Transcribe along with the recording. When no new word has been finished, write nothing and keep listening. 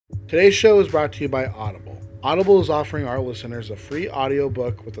Today's show is brought to you by Audible. Audible is offering our listeners a free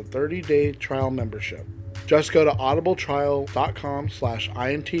audiobook with a 30-day trial membership. Just go to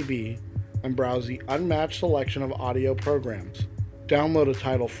audibletrial.com/intb and browse the unmatched selection of audio programs. Download a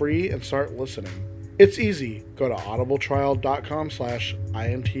title free and start listening. It's easy. Go to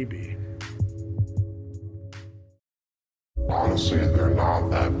audibletrial.com/intb. Honestly, they're not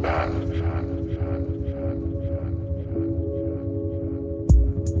that bad.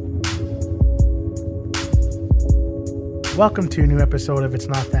 Welcome to a new episode of It's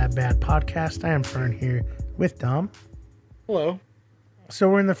Not That Bad podcast. I am Fern here with Dom. Hello. So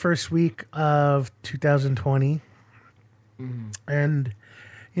we're in the first week of 2020. And,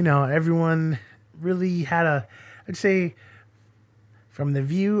 you know, everyone really had I'd say from the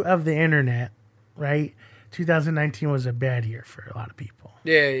view of the internet, right? 2019 was a bad year for a lot of people.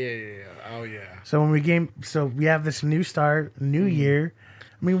 Yeah. Oh, yeah. So we have this new start, new year.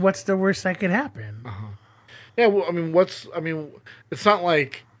 I mean, what's the worst that could happen? Yeah, well, it's not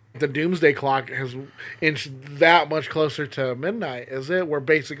like the doomsday clock has inched that much closer to midnight, is it? We're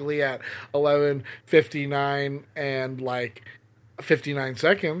basically at 11:59 and like 59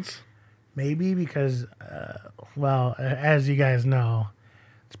 seconds. Maybe because, as you guys know,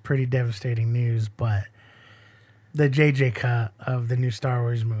 it's pretty devastating news, but the JJ cut of the new Star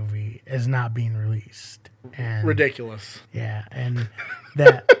Wars movie is not being released. And ridiculous. Yeah, and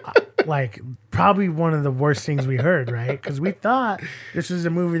that, probably one of the worst things we heard, right? Because we thought this was a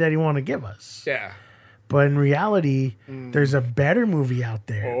movie that he wanted to give us. Yeah. But in reality, there's a better movie out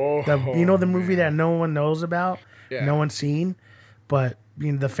there. The movie that no one knows about, no one's seen, but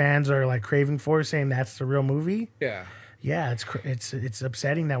the fans are like craving for, saying that's the real movie. Yeah. Yeah, it's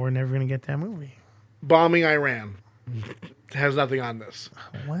upsetting that we're never going to get that movie. Bombing Iran has nothing on this.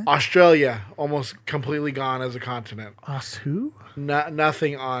 What? Australia almost completely gone as a continent. Us who?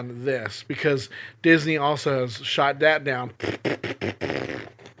 Nothing on this because Disney also has shot that down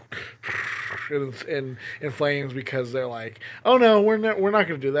in flames because they're like, oh no, we're not going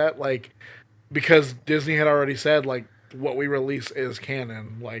to do that, like, because Disney had already said like what we release is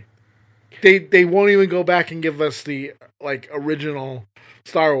canon. Like they won't even go back and give us the like original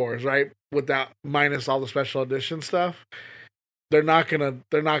Star Wars, right? Without minus all the special edition stuff. They're not gonna do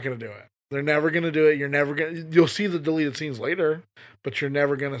it. They're never gonna do it. You'll see the deleted scenes later, but you're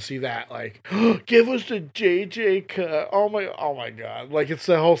never gonna see that. Like, give us the JJ cut. Oh my god! Like, it's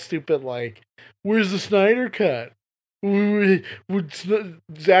the whole stupid like, where's the Snyder cut?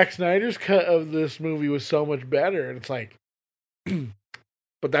 Zack Snyder's cut of this movie was so much better, and it's like,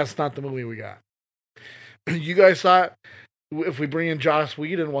 but that's not the movie we got. You guys thought if we bring in Joss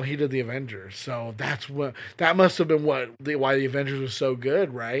Whedon, well, he did the Avengers, so that must have been why the Avengers was so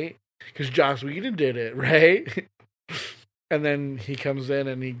good, right? Because Joss Whedon did it, right? And then he comes in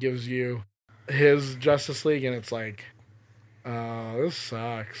and he gives you his Justice League, and it's like, oh, this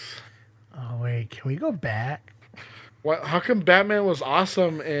sucks. Oh wait, can we go back? What? How come Batman was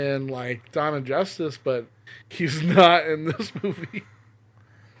awesome in like Dawn of Justice, but he's not in this movie?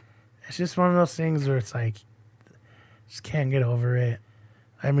 It's just one of those things where it's like, just can't get over it.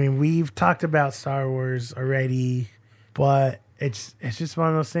 I mean, we've talked about Star Wars already, but it's just one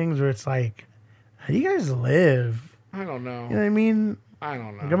of those things where it's like, how do you guys live? I don't know. You know what I mean? I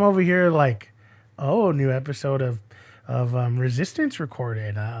don't know. Like, I'm over here like, oh, new episode of Resistance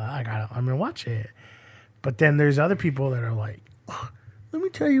recorded. I'm gonna watch it. But then there's other people that are like, oh, let me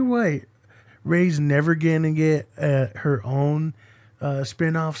tell you what, Rey's never gonna get her own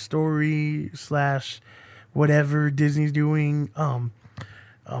spin-off story / whatever Disney's doing.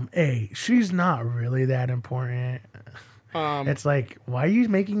 She's not really that important. It's like, why are you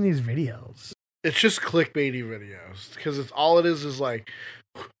making these videos? It's just clickbaity videos because it's all it is like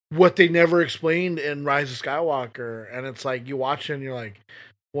what they never explained in Rise of Skywalker, and it's like you watch it and you're like,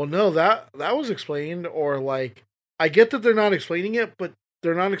 well, no, that was explained, or like I get that they're not explaining it, but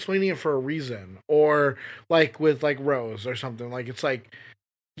they're not explaining it for a reason, or like with like Rose or something. Like it's like,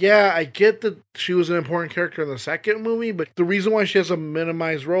 yeah, I get that she was an important character in the second movie, but the reason why she has a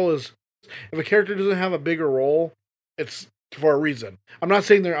minimized role is if a character doesn't have a bigger role, it's for a reason. I'm not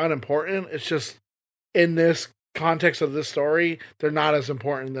saying they're unimportant. It's just in this context of this story, they're not as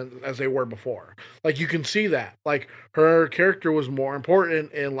important as they were before. Like, you can see that. Like, her character was more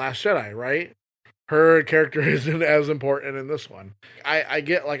important in Last Jedi, right? Her character isn't as important in this one. I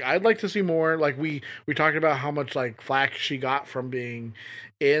get, like, I'd like to see more. Like, we talked about how much, like, flack she got from being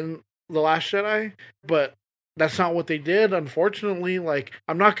in The Last Jedi, but that's not what they did, unfortunately. Like,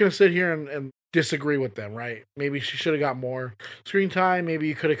 I'm not going to sit here and disagree with them, right? Maybe she should have got more screen time. Maybe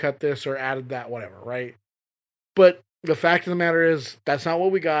you could have cut this or added that, whatever, right? But the fact of the matter is that's not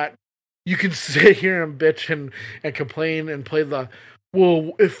what we got. You can sit here and bitch and complain and play the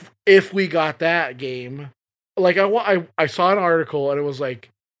well if we got that game. Like I saw an article and it was like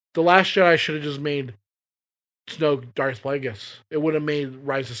the Last Jedi should have just made Snoke Darth Plagueis. It would have made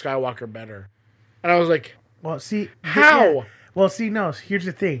Rise of Skywalker better. And I was like, well, see, how? Yeah. Well, see, no. Here's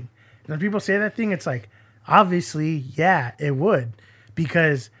the thing: when people say that thing, it's like obviously, yeah, it would,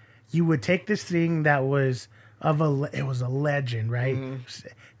 because you would take this thing that was it was a legend, right? Mm-hmm.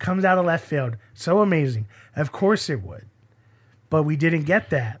 Comes out of left field, so amazing. Of course it would, but we didn't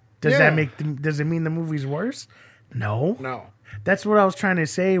get that. Does that does it mean the movie's worse? No. That's what I was trying to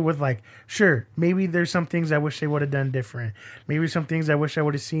say with like, sure, maybe there's some things I wish they would have done different. Maybe some things I wish I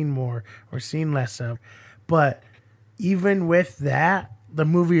would have seen more or seen less of. But even with that, the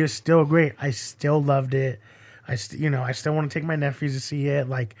movie is still great. I still loved it. I still want to take my nephews to see it.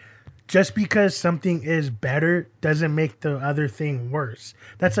 Like, just because something is better doesn't make the other thing worse.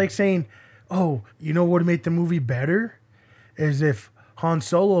 That's like saying, oh, you know what would make the movie better? Is if Han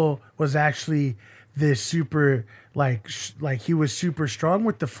Solo was actually this super, like he was super strong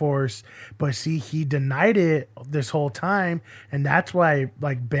with the Force, but see, he denied it this whole time, and that's why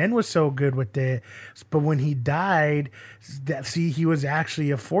like Ben was so good with it. But when he died, he was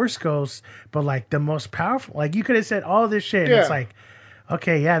actually a Force ghost, but like the most powerful. Like, you could have said all this shit, and it's like,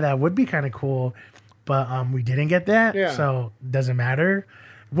 okay, yeah, that would be kind of cool, but we didn't get that, so it doesn't matter.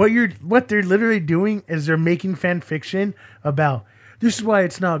 What they're literally doing is they're making fan fiction about this is why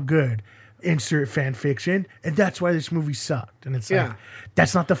it's not good. Insert fan fiction, and that's why this movie sucked. And it's like,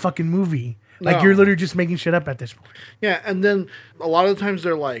 that's not the fucking movie. Like, you're literally just making shit up at this point. Yeah, and then a lot of the times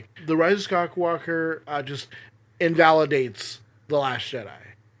they're like, the Rise of Skywalker just invalidates The Last Jedi.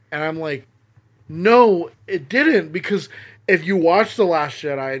 And I'm like, no, it didn't, because if you watch The Last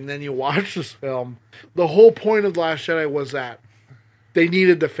Jedi and then you watch this film, the whole point of The Last Jedi was that they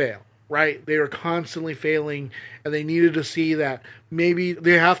needed to fail. Right? They were constantly failing, and they needed to see that maybe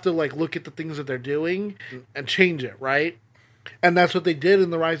they have to like look at the things that they're doing and change it, right? And that's what they did in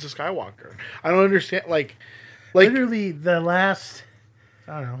The Rise of Skywalker. I don't understand, like literally the last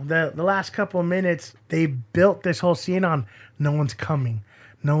couple of minutes, they built this whole scene on no one's coming,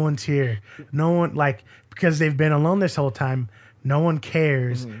 no one's here, no one, like, because they've been alone this whole time. No one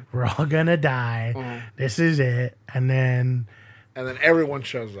cares. Mm-hmm. We're all gonna die. Mm-hmm. This is it, and then everyone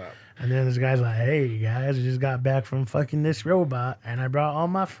shows up. And then this guy's like, hey, guys, I just got back from fucking this robot, and I brought all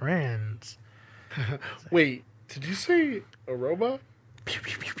my friends. Wait, did you say a robot? Pew,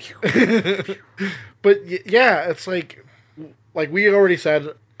 pew, pew, pew. But, yeah, it's like we already said,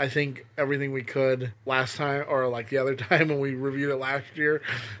 I think, everything we could last time, or, like, the other time when we reviewed it last year.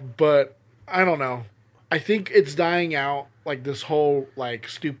 But, I don't know. I think it's dying out, like, this whole, like,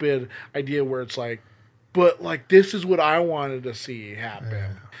 stupid idea where it's like, but, like, this is what I wanted to see happen. Yeah.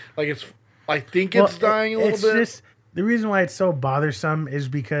 Like, I think it's dying a little bit. Just, the reason why it's so bothersome is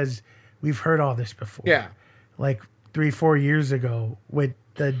because we've heard all this before. Yeah. Like, 3-4 years ago with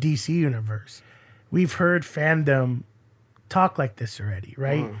the DC universe. We've heard fandom talk like this already,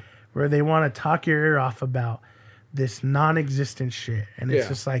 right? Mm. Where they want to talk your ear off about this non-existent shit. And it's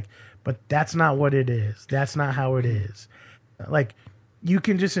just like, but that's not what it is. That's not how it is. Like, you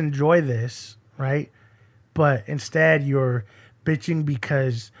can just enjoy this, right? But instead, you're bitching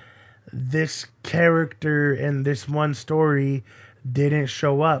because this character in this one story didn't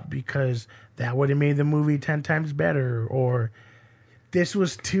show up because that would have made the movie 10 times better. Or this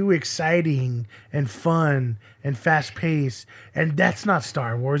was too exciting and fun and fast-paced. And that's not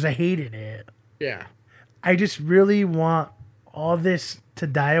Star Wars. I hated it. Yeah. I just really want all this to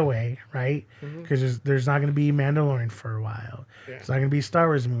die away, right? Because there's not going to be Mandalorian for a while. Yeah. There's not going to be a Star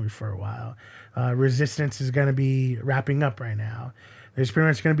Wars movie for a while. Resistance is going to be wrapping up right now. There's pretty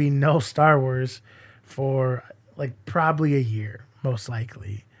much going to be no Star Wars for like probably a year, most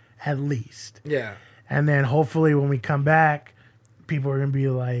likely, at least. Yeah. And then hopefully when we come back, people are going to be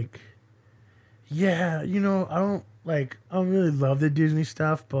like, yeah, I don't really love the Disney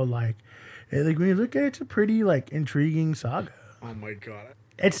stuff, but like when you look at it, it's a pretty like intriguing saga. Oh my God.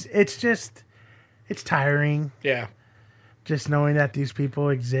 It's tiring. Yeah. Just knowing that these people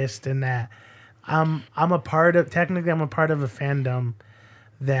exist and that I'm a part of a fandom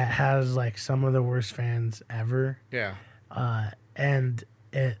that has like some of the worst fans ever. Yeah. And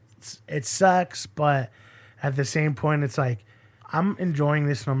it sucks, but at the same point, it's like, I'm enjoying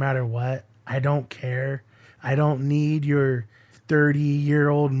this no matter what. I don't care. I don't need your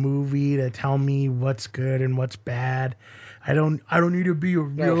 30-year-old movie to tell me what's good and what's bad. I don't need to be a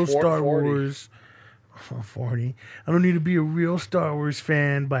real Star Wars. 40. I don't need to be a real Star Wars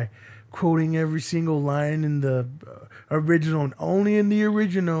fan by quoting every single line in the original, and only in the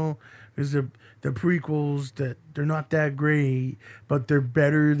original is the prequels that they're not that great, but they're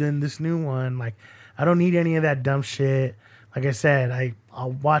better than this new one. Like, I don't need any of that dumb shit. Like I said,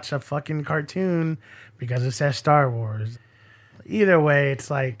 I'll watch a fucking cartoon because it says Star Wars. Either way, it's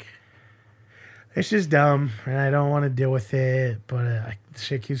like, it's just dumb, and I don't want to deal with it, but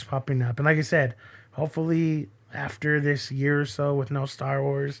shit keeps popping up. And like I said, hopefully after this year or so with no Star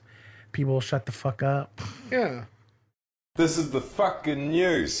Wars, people will shut the fuck up. Yeah. This is the fucking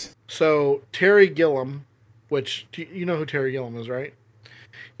news. So, Terry Gilliam, which, you know who Terry Gilliam is, right?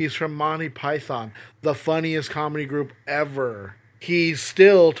 He's from Monty Python, the funniest comedy group ever. He's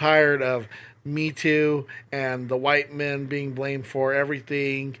still tired of Me Too and the white men being blamed for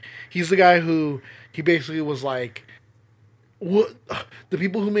everything. He's the guy who, he basically was like, what? The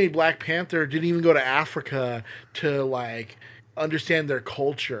people who made Black Panther didn't even go to Africa to, like, understand their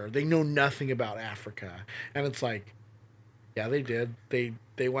culture. They know nothing about Africa. And it's like, yeah, they did.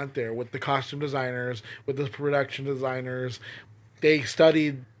 They went there with the costume designers, with the production designers. They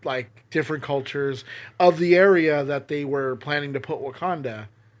studied, like, different cultures of the area that they were planning to put Wakanda.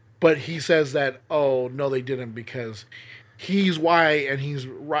 But he says that, oh, no, they didn't, because he's white and he's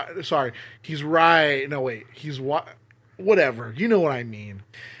right. Sorry, he's right. No, wait, he's white. Whatever. You know what I mean.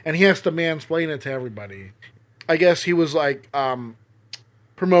 And he has to mansplain it to everybody. I guess he was, like,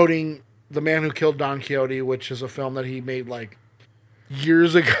 promoting The Man Who Killed Don Quixote, which is a film that he made, like,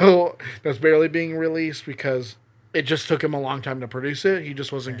 years ago that's barely being released because it just took him a long time to produce it. He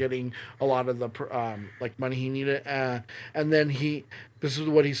just wasn't getting a lot of the like money he needed. And then this is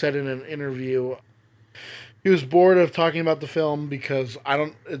what he said in an interview. He was bored of talking about the film because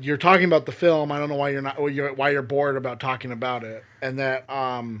you're talking about the film. I don't know why you're bored about talking about it. And that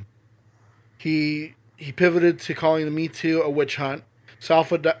he pivoted to calling the Me Too a witch hunt,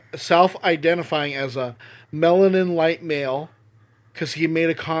 self-identifying as a melanin light male, because he made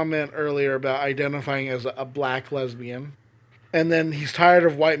a comment earlier about identifying as a black lesbian. And then he's tired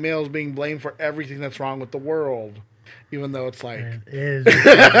of white males being blamed for everything that's wrong with the world. Even though it's like... It is.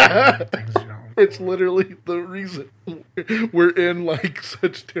 It's literally the reason we're in, like,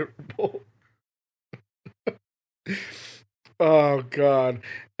 such terrible... Oh, God.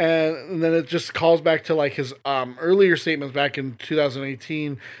 And then it just calls back to, like, his earlier statements back in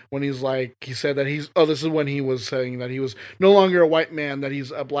 2018 when he said that this is when he was saying that he was no longer a white man, that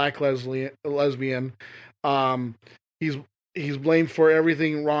he's a black lesbian. He's blamed for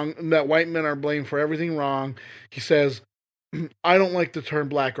everything wrong, that white men are blamed for everything wrong. He says, I don't like the term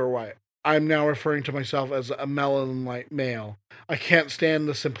black or white. I'm now referring to myself as a melanin light male. I can't stand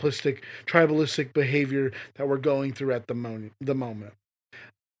the simplistic, tribalistic behavior that we're going through at the moment.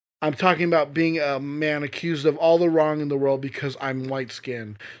 I'm talking about being a man accused of all the wrong in the world because I'm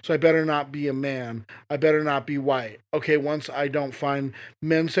white-skinned. So I better not be a man. I better not be white. Okay, once I don't find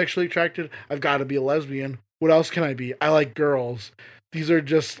men sexually attracted, I've got to be a lesbian. What else can I be? I like girls. These are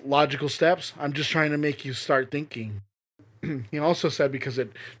just logical steps. I'm just trying to make you start thinking. He also said, because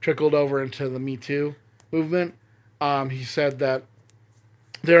it trickled over into the Me Too movement, he said that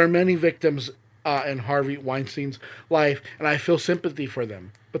there are many victims in Harvey Weinstein's life, and I feel sympathy for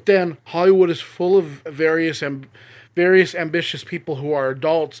them. But then Hollywood is full of various ambitious people who are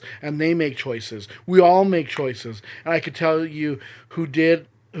adults, and they make choices. We all make choices, and I could tell you who did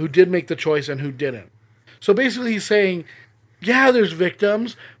make the choice and who didn't. So basically, he's saying, yeah, there's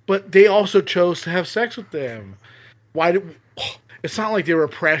victims, but they also chose to have sex with them. It's not like they were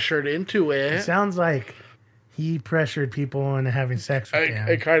pressured into it. It sounds like he pressured people into having sex with him.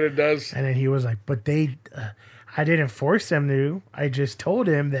 It kind of does. And then he was like, but I didn't force them to. I just told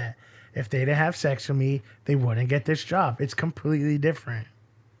him that if they didn't have sex with me, they wouldn't get this job. It's completely different.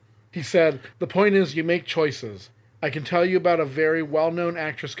 He said, the point is you make choices. I can tell you about a very well-known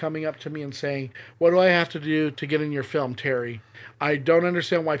actress coming up to me and saying, what do I have to do to get in your film, Terry? I don't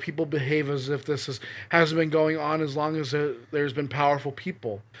understand why people behave as if this hasn't been going on as long as there's been powerful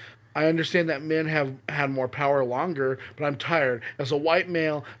people. I understand that men have had more power longer, but I'm tired, as a white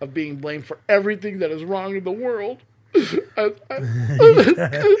male, of being blamed for everything that is wrong in the world. He's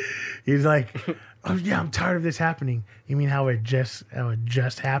like, oh yeah, I'm tired of this happening. You mean how it just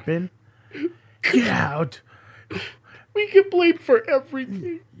happened? Get out. We get blamed for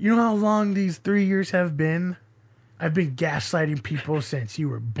everything. You know how long these 3 years have been? I've been gaslighting people since you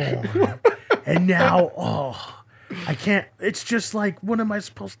were born. And now, I can't. It's just like, what am I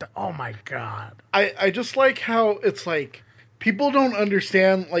supposed to? Oh my God. I just like how it's like, people don't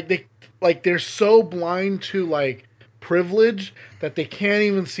understand, they're so blind to, like, privilege that they can't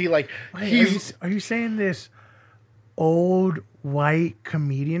even see, like, Wait, are you saying this old white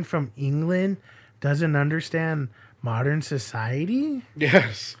comedian from England doesn't understand modern society?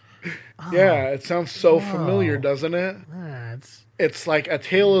 Yes. Yeah, it sounds so familiar, doesn't it? It's like a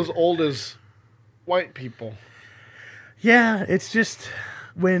tale as old as white people. Yeah, it's just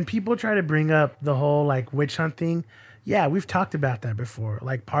when people try to bring up the whole like witch hunt thing, yeah, we've talked about that before.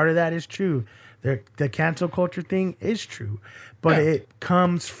 Like part of that is true. The cancel culture thing is true. But it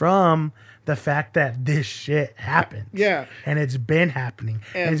comes from the fact that this shit happens. Yeah. And it's been happening.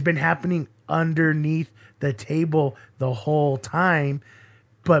 And it's been happening underneath the table the whole time.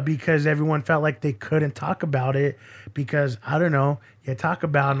 But because everyone felt like they couldn't talk about it because, I don't know, you talk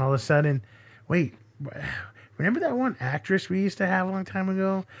about it and all of a sudden, wait, remember that one actress we used to have a long time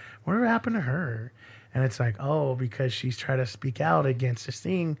ago? Whatever happened to her? And it's like, oh, because she's trying to speak out against this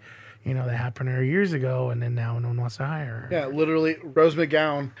thing, you know, that happened to her years ago, and then now no one wants to hire her. Yeah, literally, Rose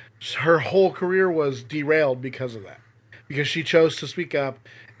McGowan, her whole career was derailed because of that. Because she chose to speak up.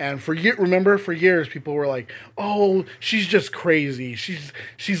 And for years, people were like, "Oh, she's just crazy.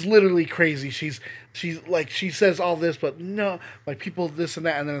 She's literally crazy. She's like she says all this, but no, like people this and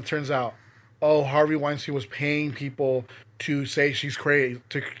that." And then it turns out, oh, Harvey Weinstein was paying people to say she's crazy,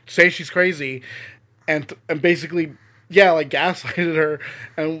 and basically, yeah, like gaslighted her,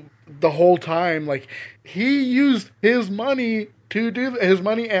 and the whole time, like he used his money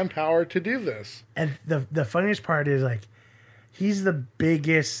and power to do this. And the funniest part is like, he's the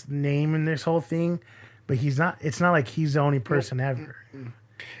biggest name in this whole thing, but he's not. It's not like he's the only person ever.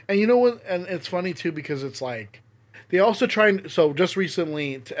 And you know what? And it's funny too because it's like they also so just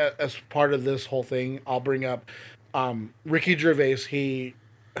recently, as part of this whole thing, I'll bring up Ricky Gervais. He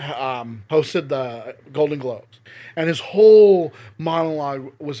hosted the Golden Globes, and his whole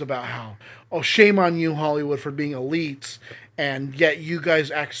monologue was about how, oh, shame on you, Hollywood, for being elites, and yet you guys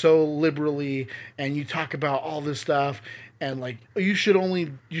act so liberally, and you talk about all this stuff. And like you should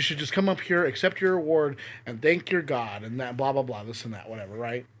just come up here, accept your award, and thank your God, and that blah blah blah, this and that, whatever,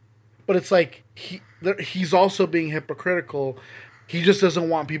 right? But it's like he's also being hypocritical. He just doesn't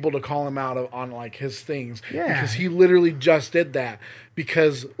want people to call him out on like his things, because he literally just did that.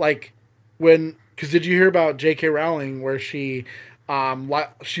 Because did you hear about J.K. Rowling where she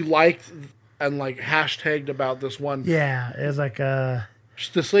liked and like hashtagged about this one? Yeah, it was like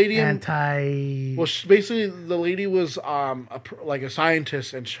this lady well, basically the lady was like a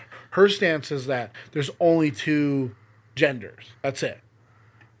scientist, and her stance is that there's only two genders. That's it.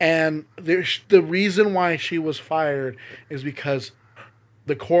 And the reason why she was fired is because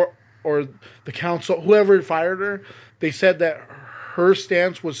the court or the council, whoever fired her, they said that her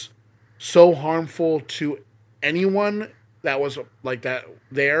stance was so harmful to anyone that was like that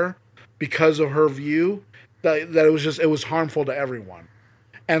there because of her view that it was harmful to everyone.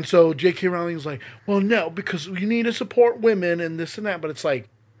 And so J.K. Rowling's like, well, no, because you need to support women and this and that. But it's like,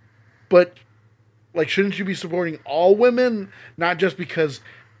 shouldn't you be supporting all women? Not just because,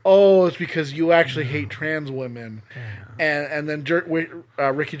 oh, it's because you actually hate trans women. Yeah. And then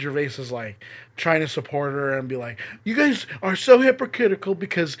Ricky Gervais is like trying to support her and be like, you guys are so hypocritical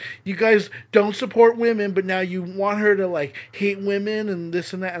because you guys don't support women, but now you want her to like hate women and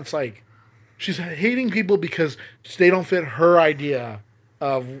this and that. And it's like, she's hating people because they don't fit her idea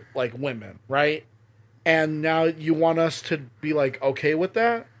of like women, right? And now you want us to be like okay with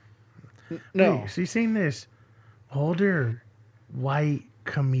that? No. Wait, so you saying this older white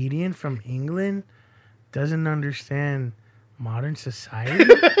comedian from England doesn't understand modern society?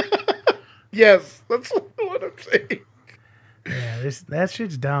 Yes, that's what I'm saying. Yeah, that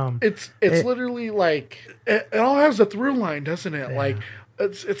shit's dumb. It's literally like it all has a through line, doesn't it? Yeah. Like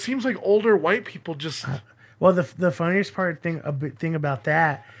it seems like older white people just. Well, the funniest thing about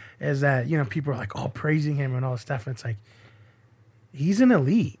that is that, you know, people are like, oh, praising him and all this stuff. And it's like, he's an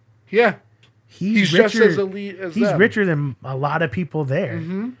elite. Yeah. He's richer, just as elite as he's them. richer than a lot of people there.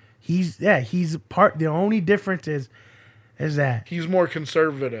 Mm-hmm. He's part. The only difference is that he's more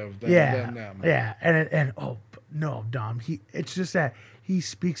conservative than them. Yeah. And oh no, Dom. It's just that he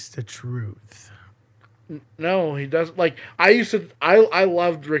speaks the truth. No, he doesn't. Like I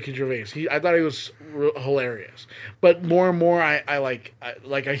loved Ricky Gervais. I thought he was hilarious. But more and more,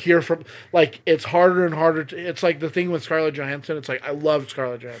 I hear from like it's harder and harder. It's like the thing with Scarlett Johansson. It's like I love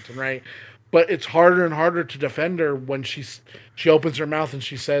Scarlett Johansson, right? But it's harder and harder to defend her when she opens her mouth and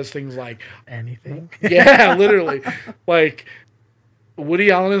she says things like anything. Yeah, literally. Like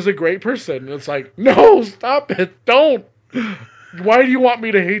Woody Allen is a great person. It's like, no, stop it, don't. Why do you want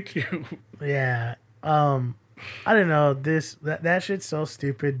me to hate you? Yeah. I don't know, that shit's so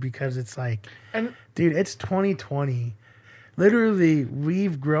stupid because it's like, dude, it's 2020. Literally,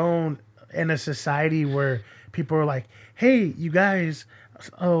 we've grown in a society where people are like, hey, you guys,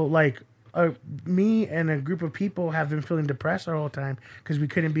 oh, like, me and a group of people have been feeling depressed our whole time because we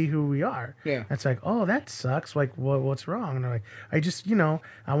couldn't be who we are. Yeah. It's like, oh, that sucks. Like, what's wrong? And they're like, I just,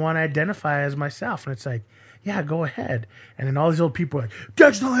 I want to identify as myself. And it's like, yeah, go ahead. And then all these old people are like,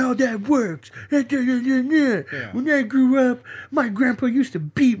 that's not how that works. Yeah. When I grew up, my grandpa used to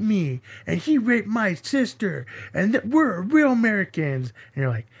beat me, and he raped my sister, and we're real Americans. And you're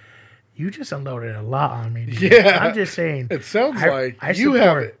like, you just unloaded a lot on me, dude. Yeah. I'm just saying. It sounds like I you support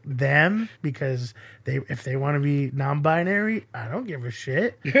have it. them because if they want to be non-binary, I don't give a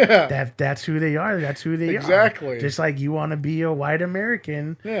shit. Yeah. That's who they are. That's who they are. Exactly. Just like you want to be a white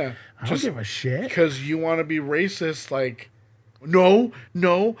American. Yeah. I don't give a shit. Because you want to be racist, like, no,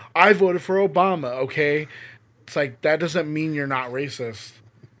 I voted for Obama, okay? It's like, that doesn't mean you're not racist.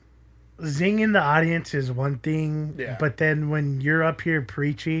 Zinging the audience is one thing, Yeah. but then when you're up here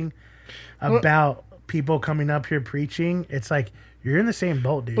preaching about people coming up here preaching, it's like, you're in the same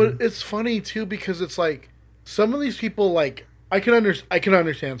boat, dude. But it's funny, too, because it's like, some of these people, like, I can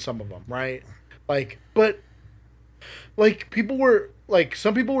understand some of them, right? Like, but, like,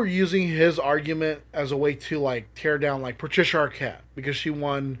 some people were using his argument as a way to, like, tear down, like, Patricia Arquette, because she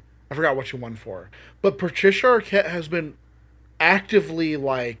won, I forgot what she won for. But Patricia Arquette has been actively,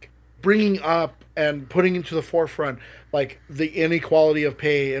 like, bringing up and putting into the forefront, like, the inequality of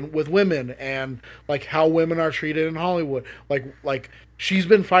pay and with women, and like how women are treated in Hollywood. Like she's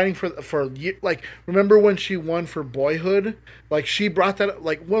been fighting for like, remember when she won for Boyhood? Like, she brought that up.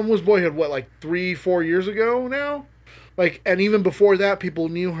 Like, when was Boyhood? What, like 3-4 years ago now? Like, and even before that, people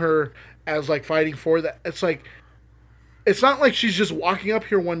knew her as like fighting for that. It's like, it's not like she's just walking up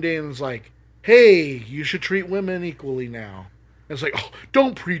here one day and is like, hey, you should treat women equally now. It's like, oh,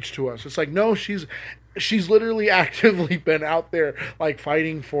 don't preach to us. It's like, no, she's literally actively been out there, like,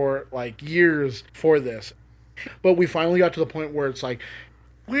 fighting for, like, years for this. But we finally got to the point where it's like,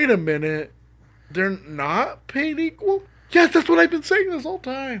 wait a minute, they're not paid equal? Yes, that's what I've been saying this whole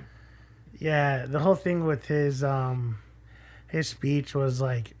time. Yeah, the whole thing with his speech was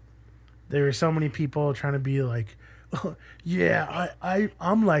like, there were so many people trying to be like, oh, yeah,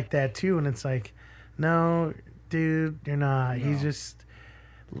 I'm like that too. And it's like, no, dude, you're not. No.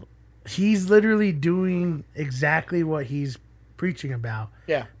 He's literally doing exactly what he's preaching about.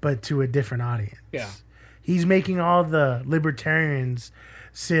 Yeah. But to a different audience. Yeah. He's making all the libertarians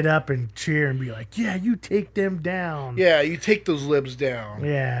sit up and cheer and be like, yeah, you take them down. Yeah, you take those libs down.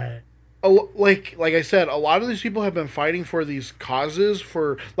 Yeah. Like I said, a lot of these people have been fighting for these causes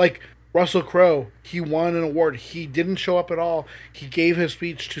for, like, Russell Crowe. He won an award. He didn't show up at all. He gave his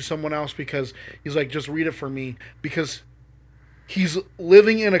speech to someone else because he's like, just read it for me. Because he's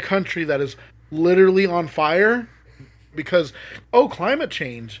living in a country that is literally on fire because, climate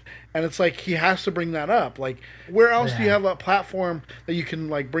change. And it's like, he has to bring that up. Like, where else do you have a platform that you can,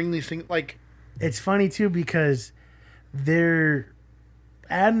 like, bring these things? Like, it's funny, too, because they're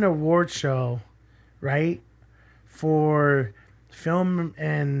at an award show, right, for film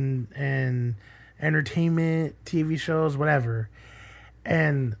and entertainment, TV shows, whatever.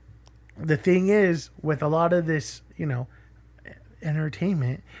 And the thing is, with a lot of this,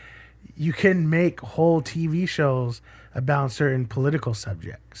 entertainment, you can make whole TV shows about certain political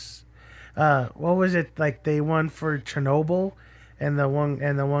subjects. What was it, like, they won for Chernobyl, and the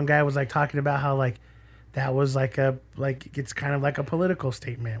one guy was like talking about how, like, that was it's kind of like a political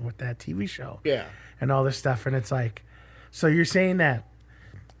statement with that TV show. Yeah. And all this stuff. And it's like, so you're saying that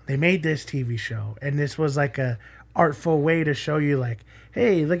they made this TV show and this was like a artful way to show you, like,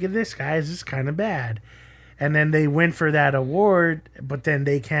 hey, look at this, guys, this is kind of bad. And then they win for that award, but then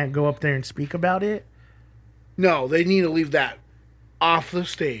they can't go up there and speak about it. No, they need to leave that off the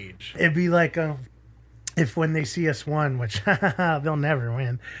stage. It'd be like if when they see us won, which they'll never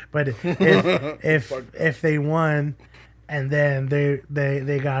win, but if they won and then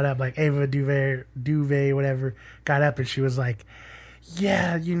they got up, like Ava DuVernay, whatever, got up and she was like,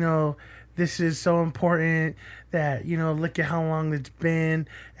 yeah, this is so important that, look at how long it's been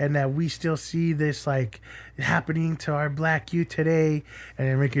and that we still see this, like, happening to our black youth today. And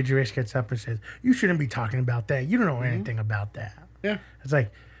then Ricky Gervais gets up and says, you shouldn't be talking about that. You don't know anything about that. Yeah. It's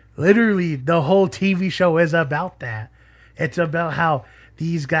like, literally, the whole TV show is about that. It's about how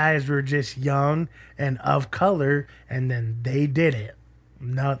these guys were just young and of color, and then they did it.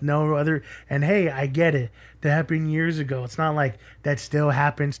 No other. And hey, I get it. That happened years ago. It's not like that still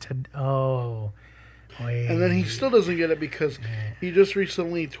happens to. Oh, wait. And then he still doesn't get it because he just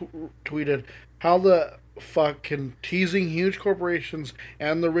recently tweeted how the fuck can teasing huge corporations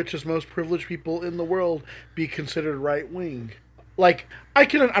and the richest, most privileged people in the world be considered right wing. like I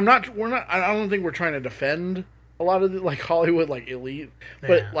don't think we're trying to defend a lot of the, like Hollywood like elite,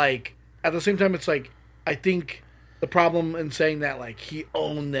 but Yeah. like at the same time it's like I think the problem in saying that like he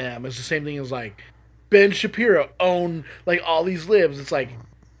owned them is the same thing as like Ben Shapiro owned like all these libs. It's like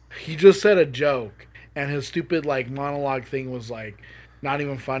he just said a joke and his stupid like monologue thing was like not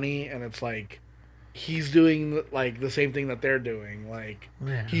even funny, and it's like he's doing like the same thing that they're doing. Like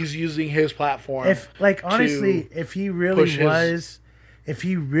Yeah. he's using his platform. If like honestly, if he really push his- if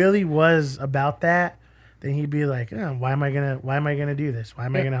he really was about that, then he'd be like, oh, why am I gonna do this? Why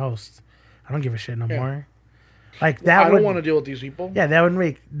am I Yeah. gonna host? I don't give a shit no Yeah. more. Like that I would don't want to deal with these people. yeah,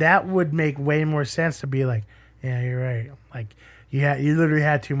 that would make way more sense to be like, yeah, you're right. Like you literally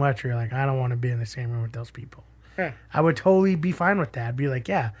had too much. You're like, I don't want to be in the same room with those people. Yeah. I would totally be fine with that. Be like,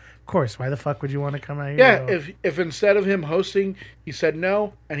 yeah, of course. Why the fuck would you want to come out here? Yeah, if instead of him hosting, he said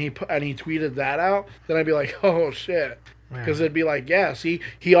no, and he tweeted that out, then I'd be like, oh shit, because it'd be like, yeah, see,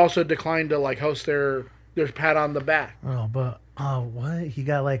 he also declined to like host their pat on the back. Oh, but what? He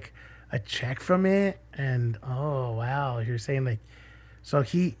got like a check from it, and oh wow, you're saying like, so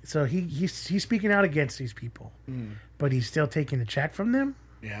he's speaking out against these people, but he's still taking a check from them.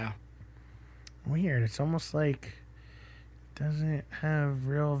 Yeah, Weird. It's almost like doesn't have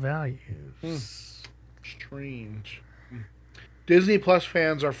real values. strange. Disney Plus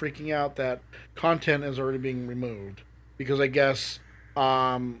fans are freaking out that content is already being removed because I guess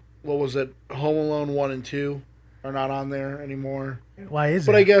what was it? Home Alone 1 and 2 are not on there anymore. Why is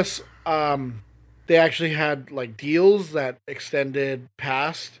But it? I guess they actually had like deals that extended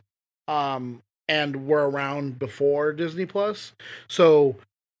past and were around before Disney Plus. So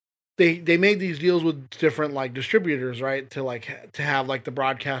they made these deals with different like distributors, right? To have like the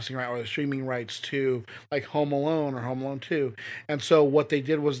broadcasting right or the streaming rights to like Home Alone or Home Alone 2. And so what they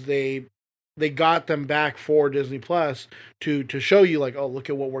did was they got them back for Disney Plus to show you like, oh, look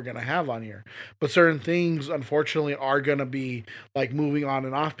at what we're going to have on here. But certain things unfortunately are going to be like moving on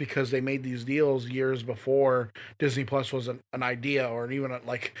and off because they made these deals years before Disney Plus was an idea or even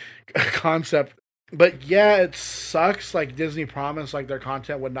like a concept. But yeah, it sucks. Like Disney promised like their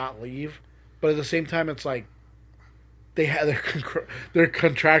content would not leave. But at the same time, it's like they're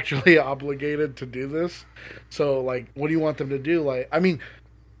contractually obligated to do this. So like, what do you want them to do? Like, I mean,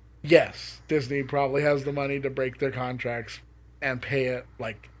 yes, Disney probably has the money to break their contracts and pay it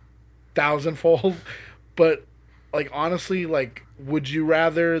like thousandfold. But like honestly, like, would you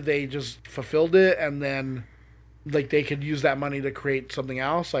rather they just fulfilled it and then like they could use that money to create something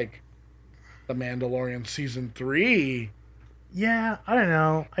else, like The Mandalorian season 3? Yeah, I don't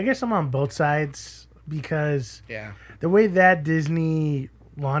know. I guess I'm on both sides because Yeah, the way that Disney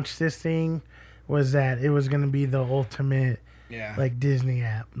launched this thing was that it was going to be the ultimate yeah, like Disney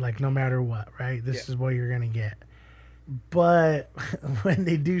app, like no matter what, right? This Yeah. is what you're going to get. But when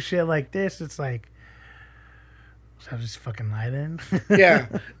they do shit like this, it's like, so I just fucking lie then? yeah.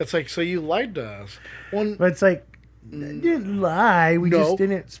 It's like, so you lied to us. Well, But it's like, I didn't lie. We No. just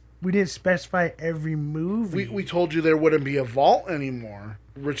didn't specify every movie. we told you there wouldn't be a vault anymore,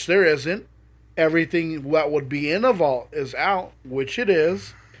 which there isn't. Everything that would be in a vault is out, which it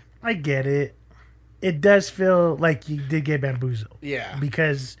is. I get it. It does feel like you did get bamboozled. Yeah.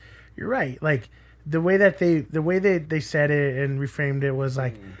 Because you're right. Like the way they said it and reframed it was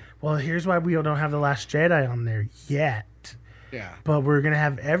like, well, here's why we don't have The Last Jedi on there yet. Yeah. But we're gonna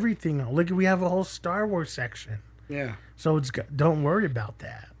have everything. Look, we have a whole Star Wars section. Yeah. So don't worry about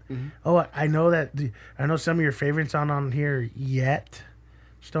that. Oh, I know that. I know some of your favorites aren't on here yet.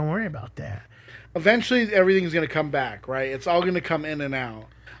 Just don't worry about that. Eventually, everything's going to come back, right? It's all going to come in and out.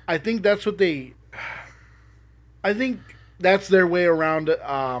 I think that's what I think that's their way around,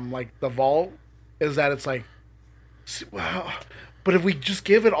 like the vault, is that it's like, well, but if we just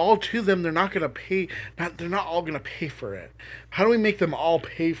give it all to them, they're not going to pay. They're not all going to pay for it. How do we make them all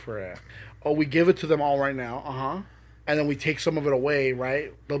pay for it? Oh, we give it to them all right now. And then we take some of it away,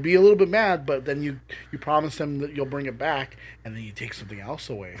 right? They'll be a little bit mad, but then you promise them that you'll bring it back, and then you take something else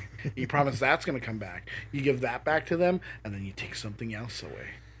away. You promise that's going to come back. You give that back to them, and then you take something else away.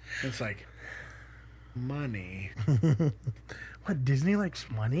 It's like, money. What, Disney likes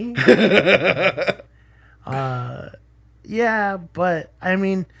money? Yeah, but I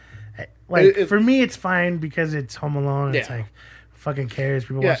mean, like for me, it's fine because it's Home Alone. It's Yeah. like, fucking cares.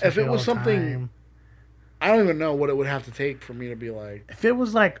 People Yeah, watch that if it shit was all the something- time. I don't even know what it would have to take for me to be like, If it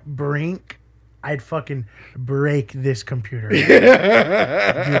was like Brink, I'd fucking break this computer.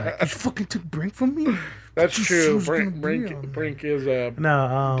 I'd be like, you fucking took Brink from me? that's What true. show's gonna be on there? Brink is a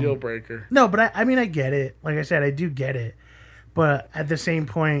No, deal breaker. no, but I mean, I get it. Like I said, I do get it. But at the same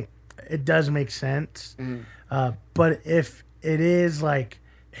point, it does make sense. But if it is like,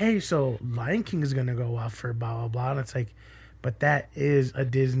 hey, so Lion King is gonna go off for blah blah blah, and it's like, but that is a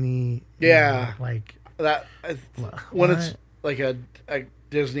Disney, Yeah. like That when it's like a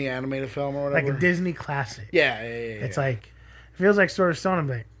Disney animated film or whatever, like a Disney classic. Yeah. It's like, it feels like Sword of Stone. I'm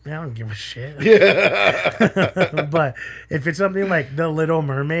like, I don't give a shit. Yeah. But if it's something like The Little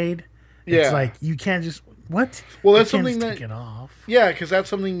Mermaid, it's Yeah. like you can't just what? Well, that's You can't something just that take it off. yeah, because that's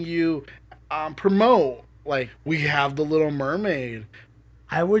something you promote. Like we have The Little Mermaid.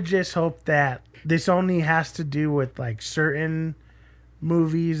 I would just hope that this only has to do with like certain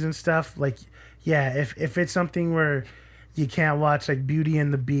movies and stuff. Like, yeah, if it's something where you can't watch like Beauty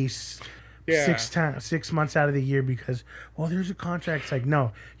and the Beast Yeah. 6 months out of the year because, well, there's a contract. It's like,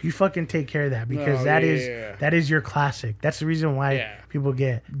 no, you fucking take care of that because No, that yeah, is yeah. that is your classic. That's the reason why Yeah. people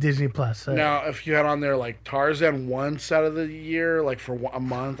get Disney Plus. Now, if you had on there like Tarzan once out of the year, like for a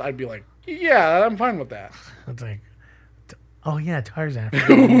month, I'd be like, yeah, I'm fine with that. It's like, oh yeah, Tarzan.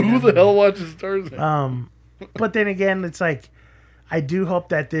 Who the hell watches Tarzan? But then again, it's like, I do hope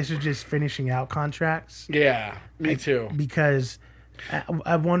that this is just finishing out contracts. Yeah, me too. Because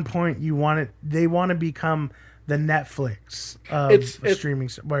at one point they want to become the Netflix of It's streaming,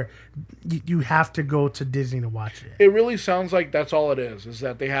 where you have to go to Disney to watch it. It really sounds like that's all it is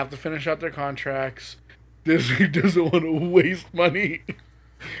that they have to finish out their contracts. Disney doesn't want to waste money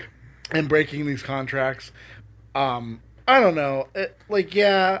and breaking these contracts. I don't know.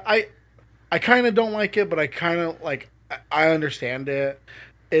 I kind of don't like it, but I kind of like. I understand it.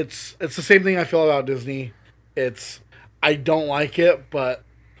 It's the same thing I feel about Disney. I don't like it, but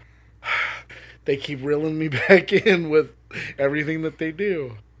they keep reeling me back in with everything that they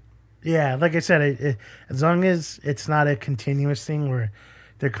do. Yeah, like I said, as long as it's not a continuous thing where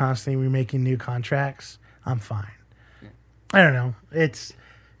they're constantly remaking new contracts, I'm fine. I don't know. It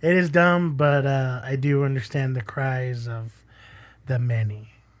is dumb, but I do understand the cries of the many.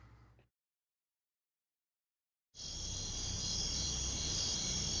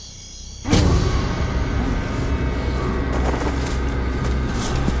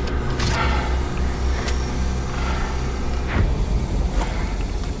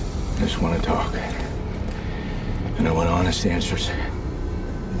 I just want to talk. And I want honest answers.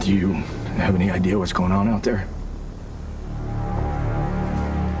 Do you have any idea what's going on out there?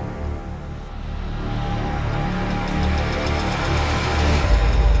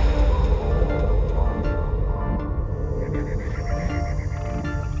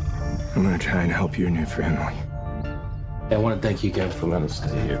 I'm gonna try and help you and your family. I want to thank you again for letting us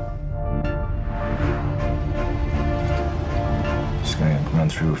stay here. Just gonna run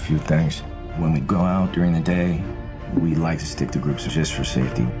through a few things. When we go out during the day, we like to stick to groups just for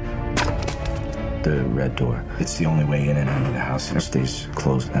safety. The red door, it's the only way in and out of the house. It stays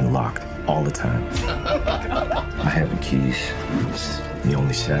closed and locked all the time. I have the keys. It's the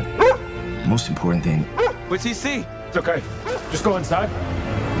only set. Most important thing, What's he see? It's okay. Just go inside.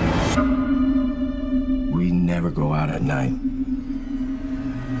 we never go out at night.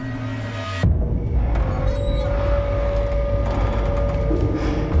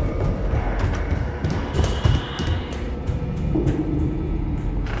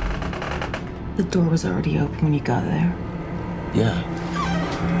 The door was already open when you got there. Yeah.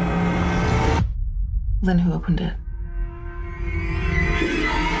 Then who opened it?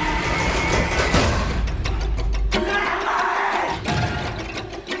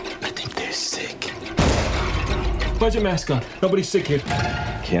 I think they're sick. Put your mask on. Nobody's sick here.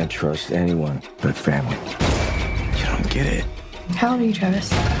 Can't trust anyone but family. You don't get it. How old are you,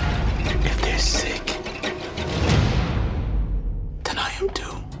 Travis? If they're sick, then I am too.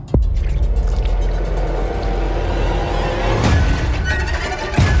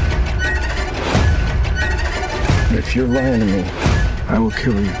 If you're lying to me, I will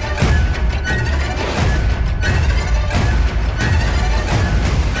kill you.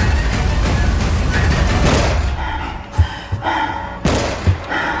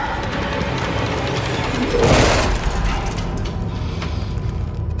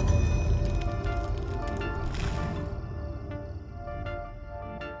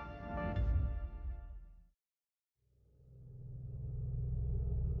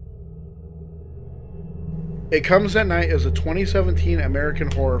 It Comes at Night is a 2017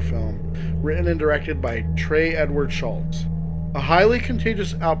 American horror film written and directed by Trey Edward Schultz. A highly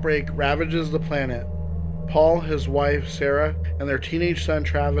contagious outbreak ravages the planet. Paul, his wife Sarah, and their teenage son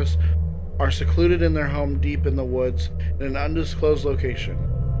Travis are secluded in their home deep in the woods in an undisclosed location.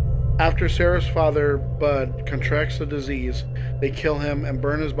 After Sarah's father, Bud, contracts the disease, they kill him and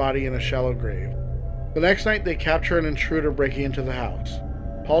burn his body in a shallow grave. The next night, they capture an intruder breaking into the house.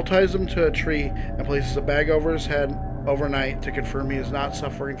 Paul ties him to a tree and places a bag over his head overnight to confirm he is not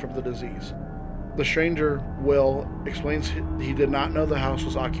suffering from the disease. The stranger, Will, explains he did not know the house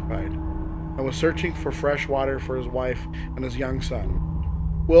was occupied and was searching for fresh water for his wife and his young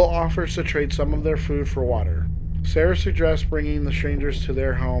son. Will offers to trade some of their food for water. Sarah suggests bringing the strangers to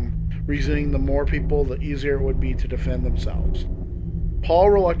their home, reasoning the more people, the easier it would be to defend themselves.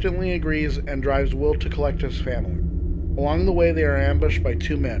 Paul reluctantly agrees and drives Will to collect his family. Along the way, they are ambushed by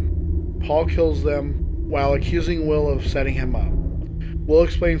 2 men. Paul kills them while accusing Will of setting him up. Will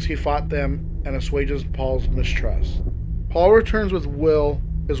explains he fought them and assuages Paul's mistrust. Paul returns with Will,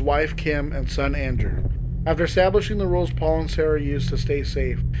 his wife Kim, and son Andrew. After establishing the rules Paul and Sarah use to stay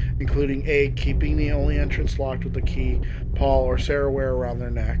safe, including A, keeping the only entrance locked with the key Paul or Sarah wear around their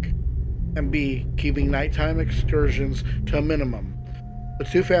neck, and B, keeping nighttime excursions to a minimum, the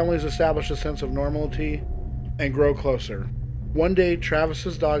 2 families establish a sense of normality and grow closer. One day,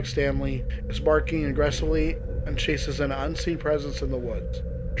 Travis's dog Stanley is barking aggressively and chases an unseen presence in the woods.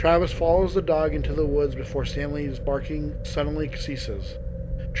 Travis follows the dog into the woods before Stanley's barking suddenly ceases.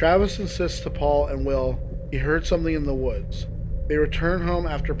 Travis insists to Paul and Will he heard something in the woods. They return home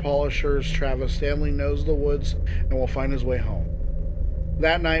after Paul assures Travis Stanley knows the woods and will find his way home.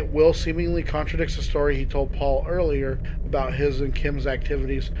 That night, Will seemingly contradicts the story he told Paul earlier about his and Kim's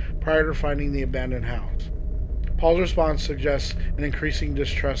activities prior to finding the abandoned house. Paul's response suggests an increasing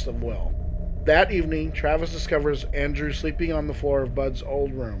distrust of Will. That evening, Travis discovers Andrew sleeping on the floor of Bud's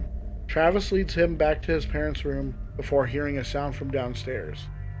old room. Travis leads him back to his parents' room before hearing a sound from downstairs.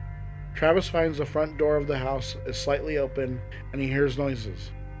 Travis finds the front door of the house is slightly open and he hears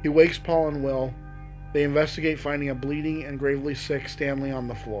noises. He wakes Paul and Will. They investigate, finding a bleeding and gravely sick Stanley on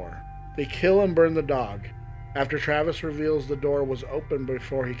the floor. They kill and burn the dog. After Travis reveals the door was open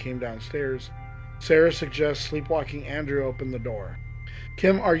before he came downstairs, Sarah suggests sleepwalking Andrew open the door.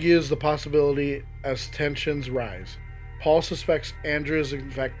 Kim argues the possibility as tensions rise. Paul suspects Andrew is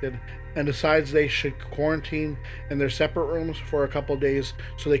infected and decides they should quarantine in their separate rooms for a couple days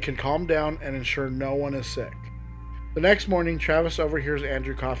so they can calm down and ensure no one is sick. The next morning, Travis overhears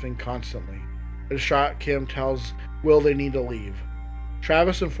Andrew coughing constantly. Distraught, Kim tells Will they need to leave.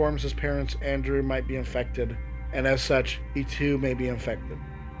 Travis informs his parents Andrew might be infected, and as such, he too may be infected.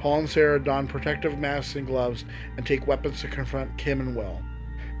 Paul and Sarah don protective masks and gloves and take weapons to confront Kim and Will.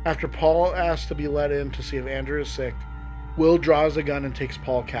 After Paul asks to be let in to see if Andrew is sick, Will draws a gun and takes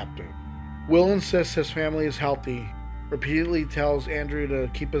Paul captive. Will insists his family is healthy, repeatedly tells Andrew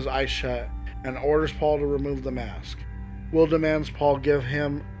to keep his eyes shut, and orders Paul to remove the mask. Will demands Paul give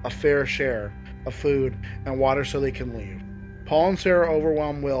him a fair share of food and water so they can leave. Paul and Sarah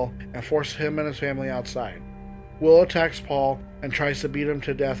overwhelm Will and force him and his family outside. Will attacks Paul and tries to beat him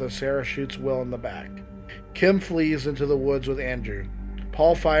to death as Sarah shoots Will in the back. Kim flees into the woods with Andrew.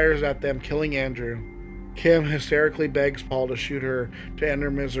 Paul fires at them, killing Andrew. Kim hysterically begs Paul to shoot her to end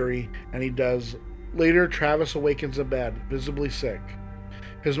her misery, and he does. Later, Travis awakens in bed, visibly sick.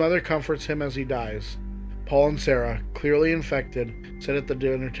 His mother comforts him as he dies. Paul and Sarah, clearly infected, sit at the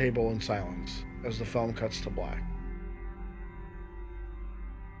dinner table in silence as the film cuts to black.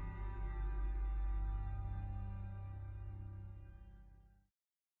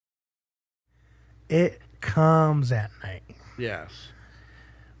 It Comes at Night. Yes.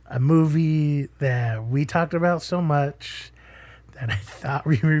 A movie that we talked about so much that I thought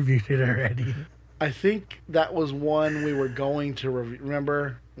we reviewed it already. I think that was one we were going to review.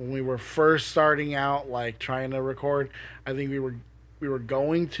 Remember when we were first starting out, like trying to record? I think we were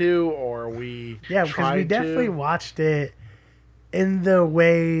going to, or we because we definitely watched it in the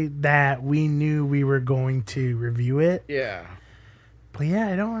way that we knew we were going to review it. Yeah. But yeah,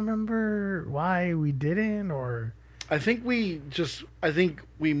 I don't remember why we didn't, or I think we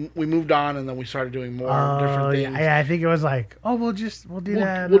moved on, and then we started doing more different things. Yeah, I think it was like, we'll do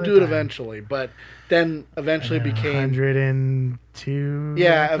that. We'll do it time. Eventually, but then eventually became 102.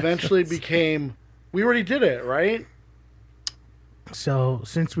 Yeah, eventually became. We already did it, right? So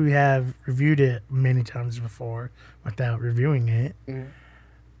since we have reviewed it many times before without reviewing it,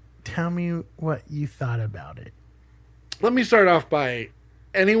 tell me what you thought about it. Let me start off by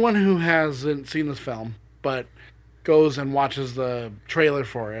anyone who hasn't seen this film but goes and watches the trailer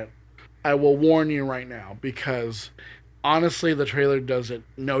for it, I will warn you right now, because honestly the trailer does it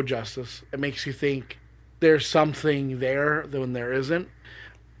no justice. It makes you think there's something there when there isn't.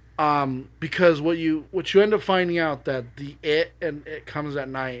 Because what you end up finding out that the It Comes at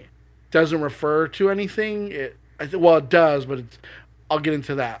Night doesn't refer to anything. It does, but I'll get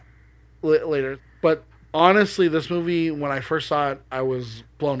into that later. But honestly, this movie, when I first saw it, I was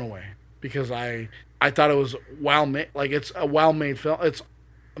blown away because I thought it was well made. Like, it's a well made film.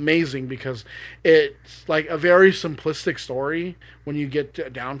 amazing because it's like a very simplistic story when you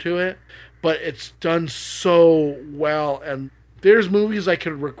get down to it, but it's done so well. And there's movies I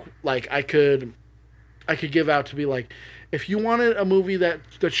could I could give out to be like, if you wanted a movie that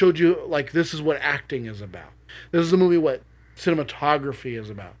showed you like this is what acting is about, this is a movie what cinematography is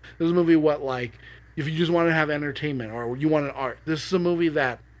about, this is a movie what like if you just want to have entertainment or you want an art, this is a movie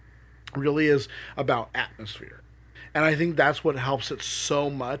that really is about atmosphere. And I think that's what helps it so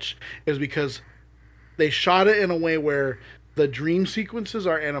much, is because they shot it in a way where the dream sequences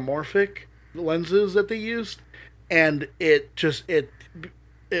are anamorphic lenses that they used, and it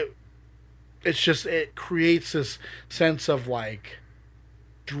creates this sense of like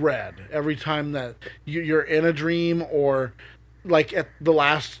dread every time that you're in a dream, or like at the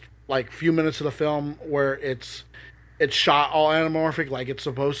last like few minutes of the film where it's shot all anamorphic like it's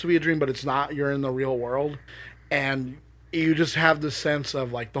supposed to be a dream, but it's not. You're in the real world, and you just have this sense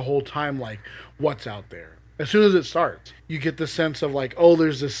of like the whole time like what's out there. As soon as it starts, you get the sense of like, oh,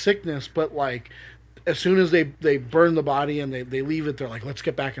 there's this sickness, but like as soon as they burn the body and they leave it, they're like, let's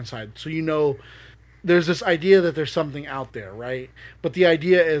get back inside. So you know there's this idea that there's something out there, right? But the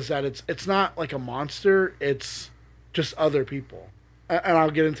idea is that it's not like a monster, it's just other people. And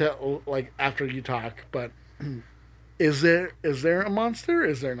I'll get into it like after you talk, but is there a monster?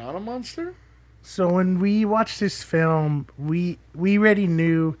 Is there not a monster? So when we watched this film, we already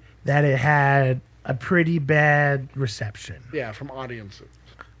knew that it had a pretty bad reception. Yeah, from audiences.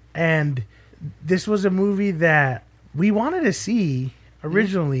 And this was a movie that we wanted to see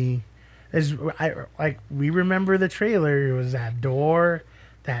originally. As we remember the trailer, it was that door,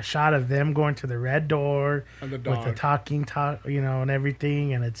 that shot of them going to the red door And the dog. with the talking, and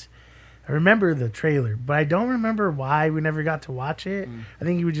everything. And I remember the trailer, but I don't remember why we never got to watch it. I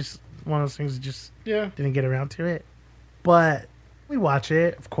think it was just one of those things that just didn't get around to it. But we watch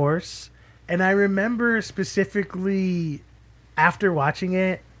it, of course. And I remember specifically after watching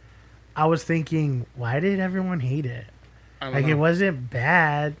it, I was thinking, why did everyone hate it? Like, it wasn't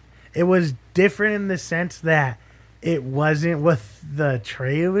bad. It was different in the sense that it wasn't what the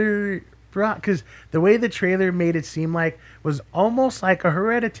trailer brought. Because the way the trailer made it seem like was almost like a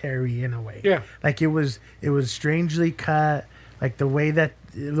Hereditary in a way. Yeah. Like, it was strangely cut. Like, the way that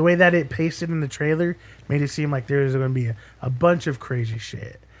it pasted in the trailer made it seem like there was going to be a bunch of crazy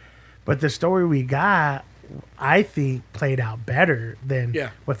shit. But the story we got, I think, played out better than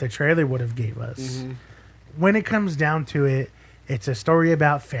what the trailer would have gave us. Mm-hmm. When it comes down to it, it's a story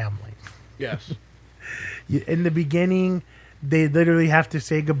about family. Yes. In the beginning, they literally have to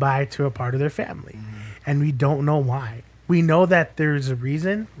say goodbye to a part of their family. Mm-hmm. And we don't know why. We know that there's a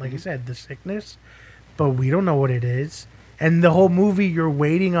reason, like I said, the sickness, but we don't know what it is. And the whole movie, you're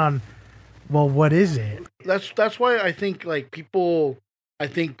waiting on, well, what is it? That's why I think like people,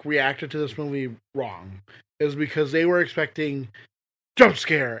 reacted to this movie wrong, is because they were expecting jump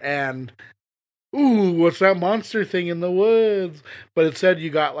scare and ooh, what's that monster thing in the woods? But instead you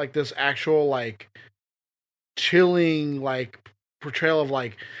got like this actual like chilling like portrayal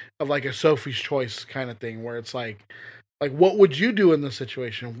of a Sophie's Choice kind of thing, where it's like what would you do in this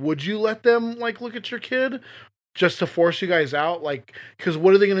situation? Would you let them like look at your kid just to force you guys out? Like, because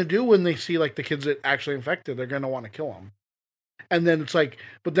what are they going to do when they see like the kids that actually infected? They're going to want to kill them. And then it's like,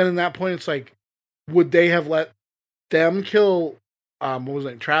 but then in that point, it's like, would they have let them kill,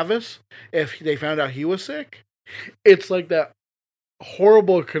 Travis, if they found out he was sick? It's like that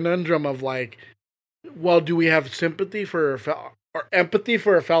horrible conundrum of like, well, do we have sympathy or empathy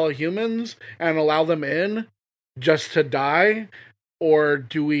for our fellow humans and allow them in just to die? Or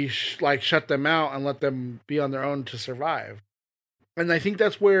do we shut them out and let them be on their own to survive? And I think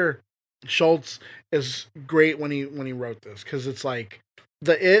that's where Schultz is great when he wrote this, because it's like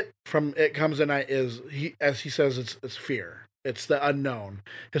from It Comes at Night is, as he says, it's fear. It's the unknown.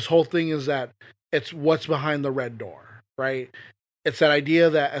 His whole thing is that it's what's behind the red door, right? It's that idea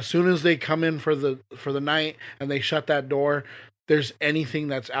that as soon as they come in for the night and they shut that door, there's anything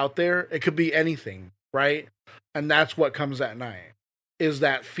that's out there. It could be anything, right? And that's what comes at night, is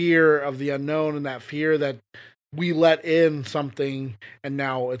that fear of the unknown, and that fear that we let in something and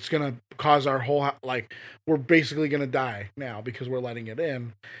now it's going to cause our whole, like, we're basically going to die now because we're letting it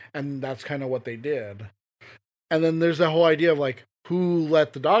in. And that's kind of what they did. And then there's the whole idea of like, who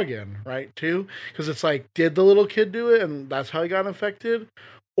let the dog in, right? Too. Because it's like, did the little kid do it and that's how he got infected?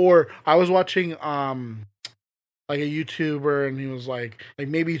 Or I was watching, like a YouTuber, and he was like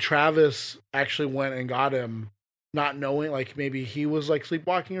maybe Travis actually went and got him not knowing, like maybe he was like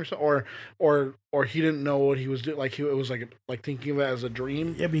sleepwalking or so, or he didn't know what he was doing. Like it was like thinking of it as a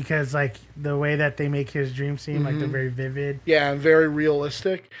dream. Yeah, because like the way that they make his dreams seem like they're very vivid. Yeah, and very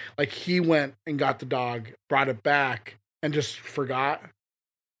realistic. Like he went and got the dog, brought it back, and just forgot.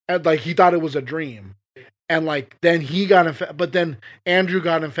 And like he thought it was a dream. And like then he got infected, but then Andrew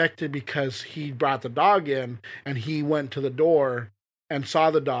got infected because he brought the dog in, and he went to the door and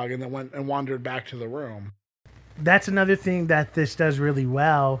saw the dog, and then went and wandered back to the room. That's another thing that this does really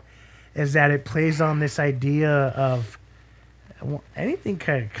well, is that it plays on this idea of anything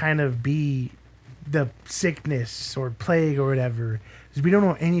could kind of be the sickness or plague or whatever. 'Cause we don't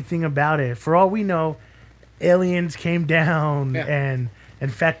know anything about it. For all we know, aliens came down and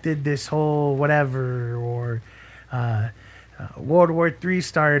infected this whole whatever, or World War III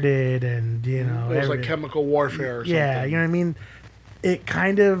started, and you know It was like chemical warfare or something. Yeah, you know what I mean? It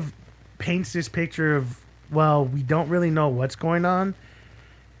kind of paints this picture of, well, we don't really know what's going on,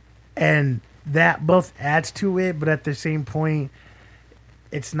 and that both adds to it, but at the same point,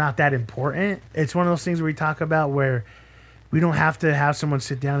 it's not that important. It's one of those things where we talk about where we don't have to have someone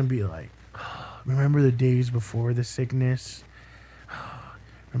sit down and be like, oh, remember the days before the sickness? Oh,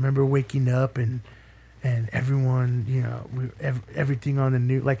 remember waking up and everyone, you know, everything on the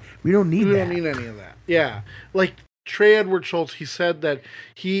news. Like, we don't need that. We don't need any of that. Yeah. Like, Trey Edward Schultz, he said that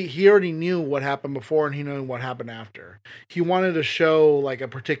he already knew what happened before, and he knew what happened after. He wanted to show like a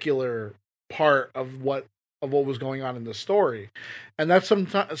particular part of what was going on in the story, and that's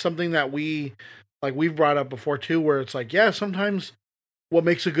something that we've brought up before too, where it's like, yeah, sometimes what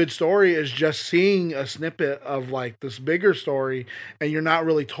makes a good story is just seeing a snippet of like this bigger story, and you're not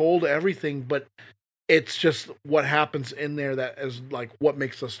really told everything, but it's just what happens in there that is like what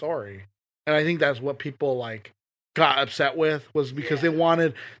makes the story. And I think that's what people like got upset with, was because they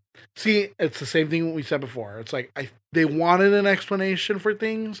wanted, it's the same thing we said before. It's like they wanted an explanation for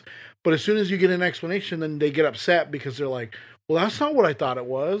things, but as soon as you get an explanation, then they get upset because they're like, well, that's not what I thought it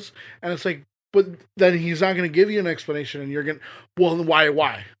was. And it's like, but then he's not going to give you an explanation, and you're going to, well, then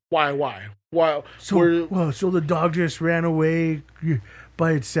why? So the dog just ran away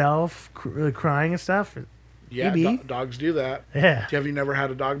by itself, crying and stuff? Yeah, dogs do that. Yeah. Have you never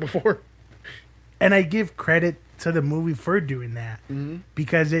had a dog before? And I give credit to the movie for doing that,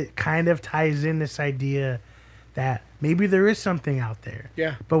 because it kind of ties in this idea that maybe there is something out there.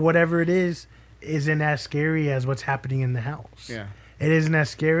 Yeah. But whatever it is isn't as scary as what's happening in the house. Yeah. It isn't as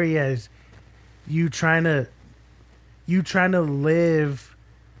scary as you trying to live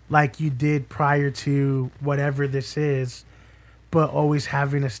like you did prior to whatever this is, but always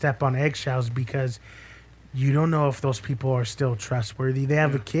having to step on eggshells because you don't know if those people are still trustworthy. They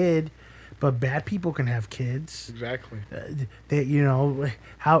have a kid, but bad people can have kids. Exactly. You know,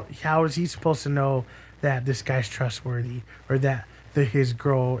 how is he supposed to know that this guy's trustworthy, or that his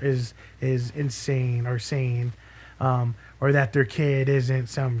girl is insane or sane, or that their kid isn't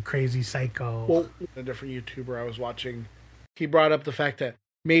some crazy psycho? Well, a different YouTuber I was watching, he brought up the fact that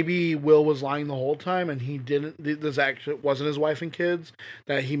maybe Will was lying the whole time, and he didn't. This actually wasn't his wife and kids.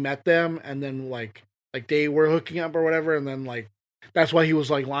 That he met them, and then like they were hooking up or whatever, and then like that's why he was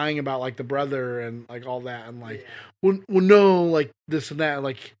like lying about like the brother and like all that, and like well no, like this and that.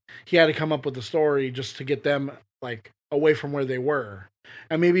 Like he had to come up with the story just to get them like away from where they were,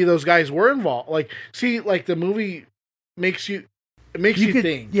 and maybe those guys were involved. Like, see, like the movie makes you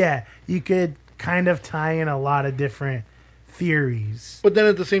think. Yeah, you could kind of tie in a lot of different theories, but then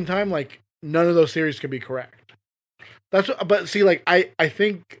at the same time, like none of those theories could be correct. But see, like I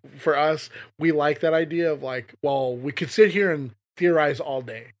think for us, we like that idea of like, well, we could sit here and theorize all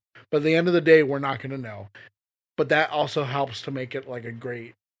day, but at the end of the day, we're not going to know. But that also helps to make it like a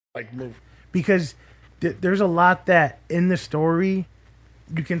great like movie, because there's a lot that in the story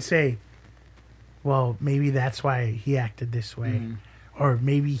you can say, well, maybe that's why he acted this way, or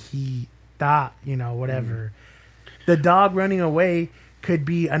maybe he thought, you know, whatever. The dog running away could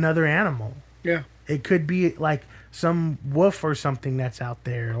be another animal. Yeah, it could be like some wolf or something that's out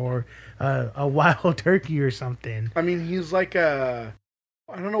there, or a wild turkey or something. I mean, he's like I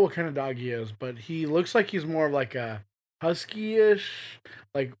don't know what kind of dog he is, but he looks like he's more of like a husky-ish,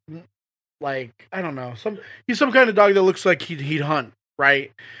 like I don't know, he's some kind of dog that looks like he'd hunt,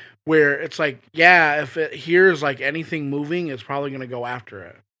 right? Where it's like, yeah, if it hears like anything moving, it's probably going to go after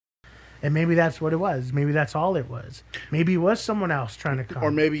it. And maybe that's what it was. Maybe that's all it was. Maybe it was someone else trying to come.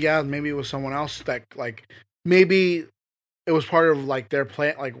 Or maybe it was someone else that like, maybe it was part of like their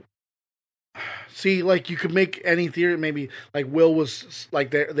plan. Like, see, like you could make any theory. Maybe like Will was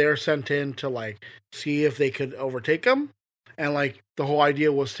like they're sent in to like see if they could overtake him, and like the whole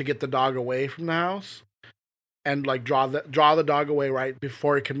idea was to get the dog away from the house. and like draw the dog away right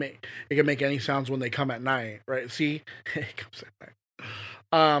before it can make any sounds when they come at night, right? See, it comes at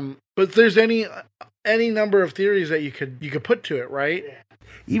night. But there's any number of theories that you could put to it, right?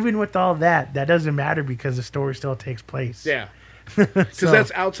 Even with all that doesn't matter because the story still takes place. Yeah, because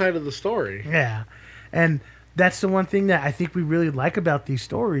that's outside of the story. Yeah, and that's the one thing that I think we really like about these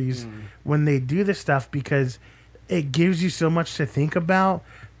stories when they do this stuff, because it gives you so much to think about,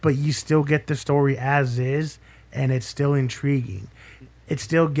 but you still get the story as is, and it's still intriguing. It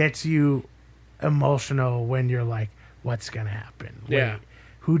still gets you emotional when you're like, what's going to happen? Yeah. Wait,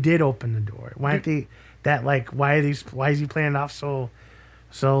 who did open the door? Why aren't they that like, why is he playing it off so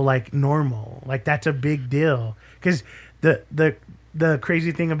like normal? Like, that's a big deal. Cause the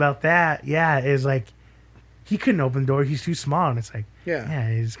crazy thing about that, is like, he couldn't open the door. He's too small. And it's like,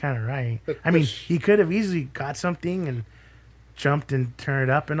 he's kind of right. I mean, he could have easily got something and jumped and turned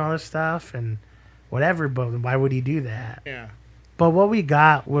it up and all this stuff and whatever, but why would he do that? Yeah. But what we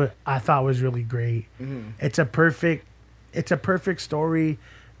got, what I thought was really great. Mm-hmm. It's a perfect story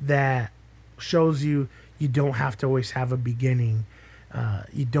that shows you don't have to always have a beginning.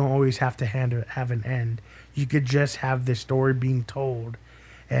 You don't always have to have an end. You could just have this story being told,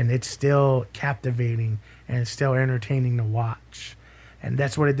 and it's still captivating and it's still entertaining to watch. And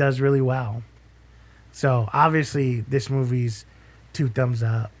that's what it does really well. So obviously this movie's 2 thumbs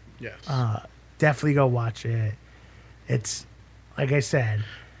up. Yes. Definitely go watch it. It's, like I said,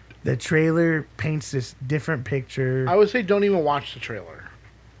 the trailer paints this different picture. I would say don't even watch the trailer.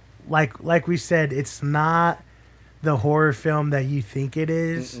 Like we said, it's not the horror film that you think it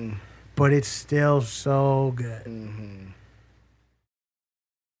is, but it's still so good. Mm-hmm.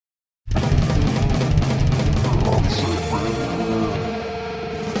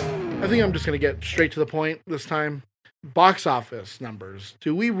 I think I'm just going to get straight to the point this time. Box office numbers.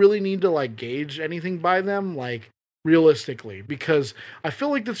 Do we really need to like gauge anything by them? Like, realistically, because I feel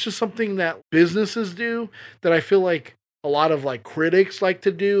like that's just something that businesses do, that I feel like a lot of like critics like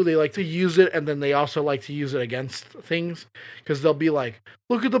to do. They like to use it, and then they also like to use it against things, because they'll be like,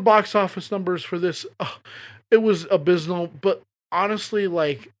 look at the box office numbers for this. Oh, it was abysmal. But honestly,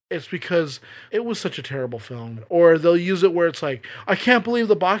 like, it's because it was such a terrible film. Or they'll use it where it's like, I can't believe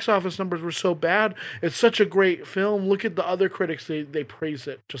the box office numbers were so bad. It's such a great film. Look at the other critics. They praise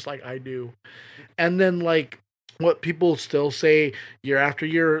it just like I do. And then like what people still say year after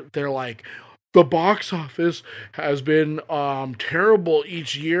year, they're like, the box office has been terrible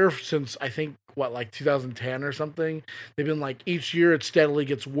each year since, I think, like 2010 or something. They've been like, each year it steadily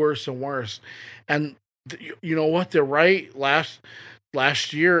gets worse and worse. And you know what? They're right.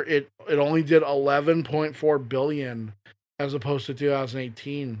 Last year, it only did 11.4 billion as opposed to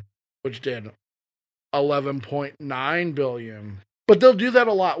 2018, which did 11.9 billion. But they'll do that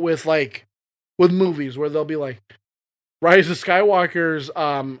a lot with movies, where they'll be like, Rise of Skywalker's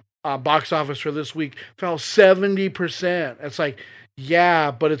box office for this week fell 70%. It's like,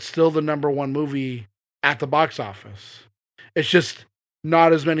 yeah, but it's still the number 1 movie at the box office. It's just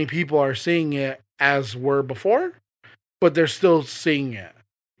not as many people are seeing it as were before, but they're still seeing it.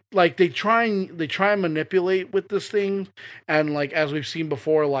 Like, they try and manipulate with this thing, and like, as we've seen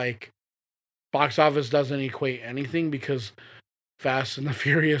before, like, box office doesn't equate anything, because Fast and the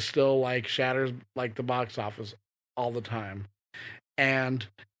Furious still like shatters like the box office all the time. And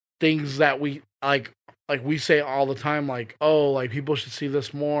things that we like we say all the time, like, oh, like, people should see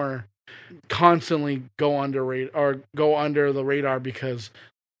this more, constantly go under the radar because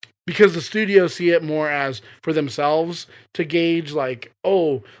the studios see it more as for themselves to gauge, like,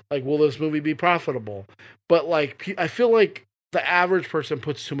 oh, like, will this movie be profitable? But like, I feel like the average person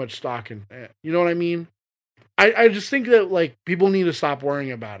puts too much stock in it. You know what I mean? I just think that like people need to stop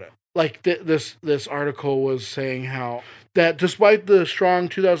worrying about it. Like this article was saying how that despite the strong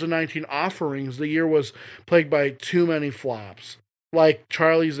 2019 offerings, the year was plagued by too many flops, like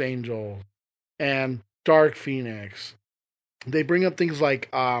Charlie's Angels and Dark Phoenix. They bring up things like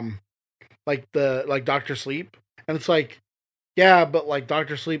Dr. Sleep, and it's like, yeah, but like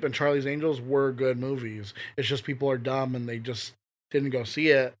Dr. Sleep and Charlie's Angels were good movies. It's just people are dumb and they just didn't go see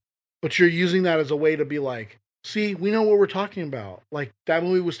it. But you're using that as a way to be like, see, we know what we're talking about. Like, that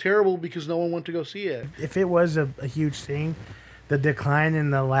movie was terrible because no one went to go see it. If it was a huge thing, the decline in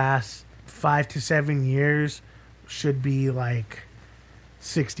the last 5 to 7 years should be like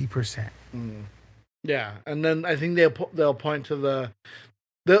 60%. Yeah, and then I think they'll point to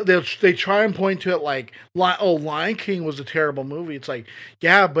they try and point to it like, oh, Lion King was a terrible movie. It's like,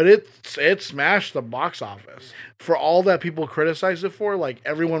 yeah, but it smashed the box office. For all that people criticized it for, like,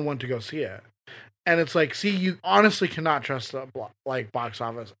 everyone went to go see it. And it's like, see, you honestly cannot trust the like box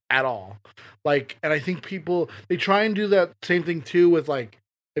office at all. Like, and I think people, they try and do that same thing too with like,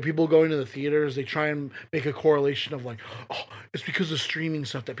 if people going to the theaters, they try and make a correlation of like, oh, it's because of streaming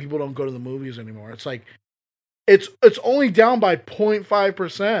stuff that people don't go to the movies anymore. It's like, it's only down by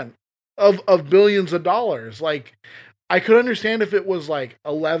 0.5% of billions of dollars. Like, I could understand if it was like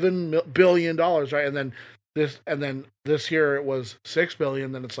 $11 billion, right? And then this year it was $6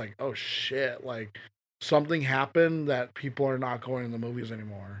 billion. Then it's like, oh shit, like something happened that people are not going to the movies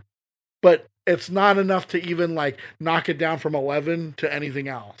anymore. But it's not enough to even like knock it down from 11 to anything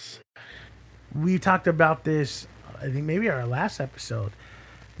else. We talked about this, I think maybe our last episode.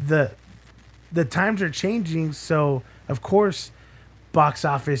 The times are changing, so of course box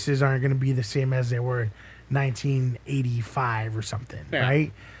offices aren't going to be the same as they were in 1985 or something,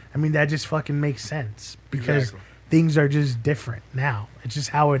 right? I mean, that just fucking makes sense because things are just different now. It's just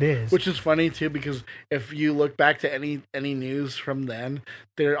how it is. Which is funny too, because if you look back to any news from then,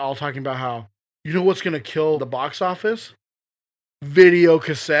 they're all talking about how, you know what's going to kill the box office? Video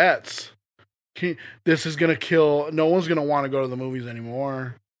cassettes. This is going to kill, no one's going to want to go to the movies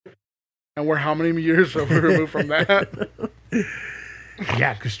anymore. And we're how many years are we removed from that?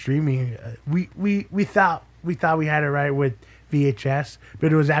 Yeah, because streaming, we thought we had it right with VHS,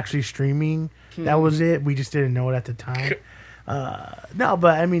 but it was actually streaming. That was it. We just didn't know it at the time. No,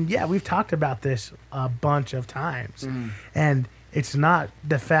 but I mean, yeah, we've talked about this a bunch of times, and it's not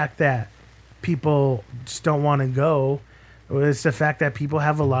the fact that people just don't want to go. It's the fact that people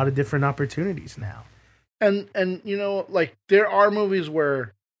have a lot of different opportunities now. And you know, like there are movies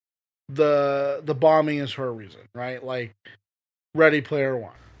where the bombing is for a reason, right? Like Ready Player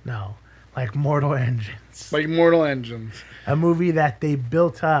One. No, like Mortal Engines. Like Mortal Engines. A movie that they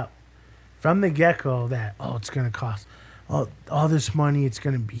built up from the get-go that, oh, it's going to cost all this money. It's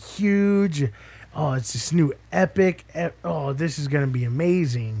going to be huge. Oh, it's this new epic. Oh, this is going to be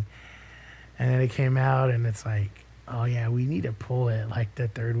amazing. And then it came out and it's like, oh, yeah, we need to pull it like the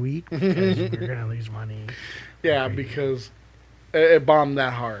third week because we're going to lose money. Yeah, because it bombed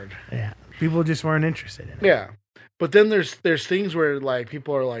that hard. Yeah. People just weren't interested in it. Yeah. But then there's things where like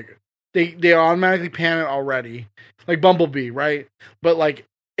people are like, they automatically pan it already. Like Bumblebee, right? But like,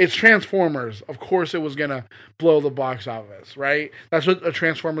 it's Transformers. Of course it was going to blow the box office, right? That's what a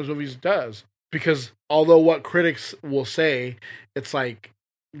Transformers movie does. Because although what critics will say, it's like,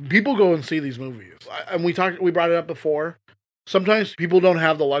 people go and see these movies. And we brought it up before. Sometimes people don't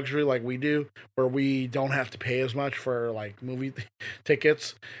have the luxury like we do, where we don't have to pay as much for like movie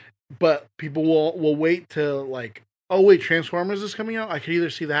tickets. But people will wait till like, oh wait, Transformers is coming out. I could either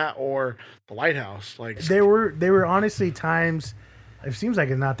see that or The Lighthouse. Like there were honestly times, it seems like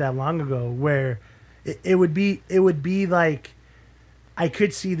it's not that long ago, where it would be like, I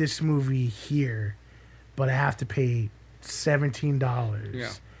could see this movie here, but I have to pay $17. Yeah.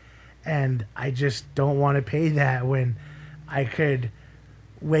 And I just don't want to pay that when I could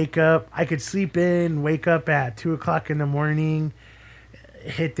wake up, I could sleep in, wake up at 2:00 in the morning,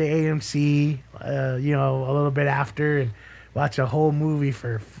 hit the AMC, a little bit after, and watch a whole movie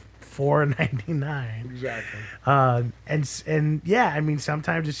for $4.99. Exactly. And yeah, I mean,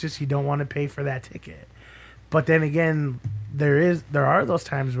 sometimes it's just you don't want to pay for that ticket. But then again, there are those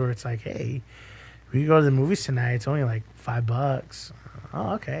times where it's like, hey, we can go to the movies tonight. It's only like $5.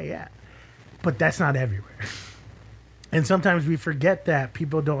 Oh, okay, yeah. But that's not everywhere. And sometimes we forget that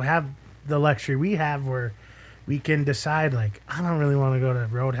people don't have the luxury we have where we can decide, like, I don't really want to go to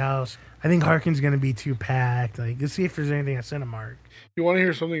Roadhouse. I think Harkin's going to be too packed. Like, let's see if there's anything at Cinemark. You want to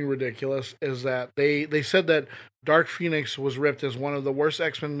hear something ridiculous? Is that they said that Dark Phoenix was ripped as one of the worst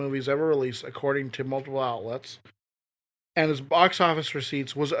X-Men movies ever released, according to multiple outlets. And his box office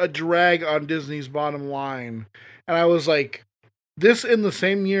receipts was a drag on Disney's bottom line. And I was like, this in the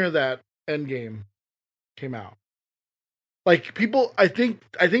same year that Endgame came out. Like, people, I think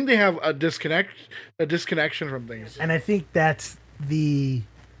they have a disconnection from things. And I think that's the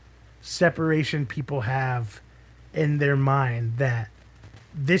separation people have in their mind, that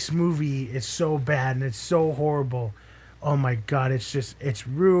this movie is so bad and it's so horrible. Oh my God, it's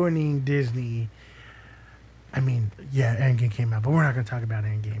ruining Disney. I mean, yeah, Endgame came out, but we're not going to talk about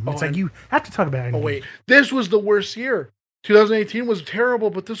Endgame. It's like, you have to talk about Endgame. Oh wait, this was the worst year. 2018 was terrible,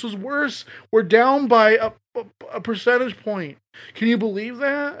 but this was worse. We're down by a percentage point. Can you believe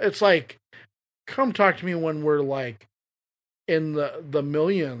that? It's like, come talk to me when we're like in the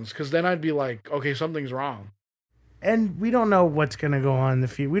millions, because then I'd be like, okay, something's wrong. And we don't know what's going to go on in the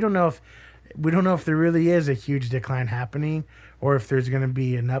future. We don't know if there really is a huge decline happening, or if there's going to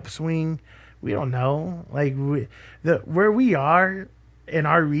be an upswing. We don't know. Like where we are in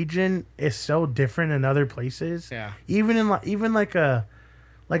our region is so different than other places. Yeah. Even like a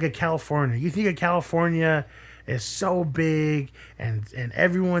California. You think of California is so big and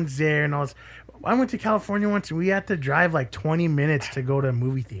everyone's there and all this. I went to California once and we had to drive like 20 minutes to go to a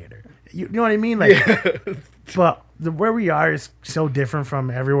movie theater. You know what I mean? Like, but where we are is so different from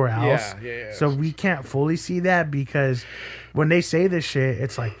everywhere else. Yeah. So we can't fully see that because when they say this shit,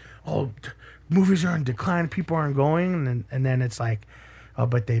 it's like, oh, movies are in decline, people aren't going, and then it's like, oh,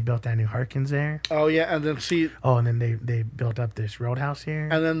 but they built that new Harkins there. Oh yeah, and then see. Oh, and then they built up this Roadhouse here.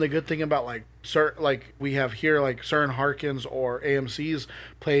 And then the good thing about like we have here, like certain Harkins or AMC's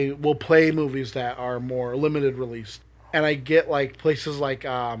will play movies that are more limited released. And I get like places like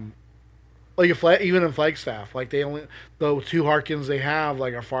even in Flagstaff, like the 2 Harkins they have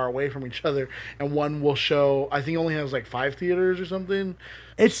like are far away from each other, and one will show. I think only has like 5 theaters or something.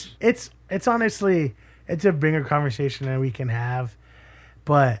 It's honestly it's a bigger conversation that we can have,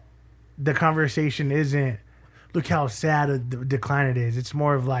 but the conversation isn't look how sad a decline it is. It's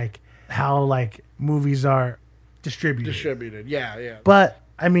more of like how like movies are distributed. Yeah. But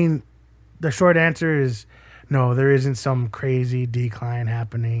I mean, the short answer is no. There isn't some crazy decline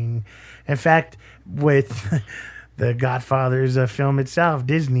happening. In fact, with the Godfather's film itself,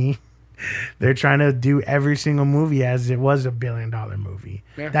 Disney, they're trying to do every single movie as it was $1 billion movie.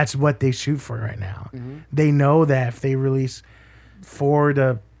 Yeah. That's what they shoot for right now. Mm-hmm. They know that if they release 4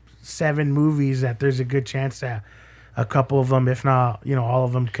 to 7 movies, that there's a good chance that a couple of them, if not, all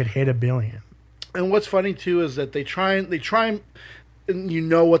of them, could hit $1 billion. And what's funny too is that they try, and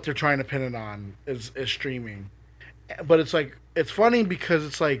what they're trying to pin it on is streaming, but it's funny because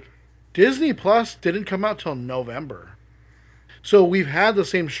it's like Disney Plus didn't come out till November. So we've had the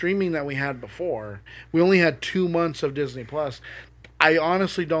same streaming that we had before. We only had 2 months of Disney Plus. I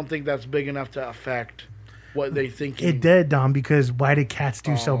honestly don't think that's big enough to affect what they think. It did, Dom, because why did Cats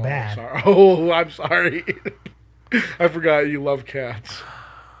do so bad? I'm sorry. I forgot you love Cats.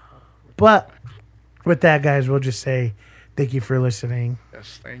 But with that, guys, we'll just say thank you for listening.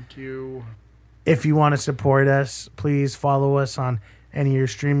 Yes, thank you. If you want to support us, please follow us on any of your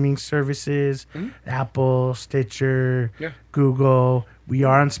streaming services, Apple, Stitcher, Google. We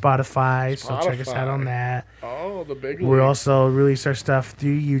are on Spotify, so check us out on that. Oh, the big We also release our stuff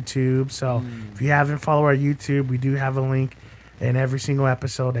through YouTube, so if you haven't followed our YouTube, we do have a link in every single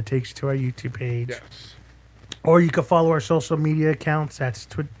episode that takes you to our YouTube page. Yes. Or you can follow our social media accounts. That's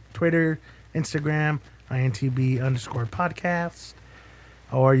Twitter, Instagram, INTB_podcast.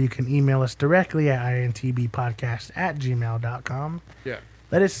 Or you can email us directly at intbpodcast@gmail.com. Yeah.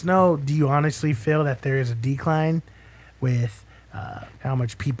 Let us know, do you honestly feel that there is a decline with how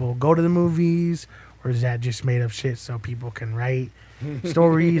much people go to the movies? Or is that just made up shit so people can write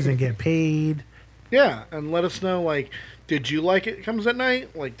stories and get paid? Yeah, and let us know, like, did you like It Comes at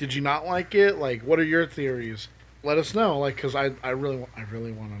Night? Like, did you not like it? Like, what are your theories? Let us know, like, because I really want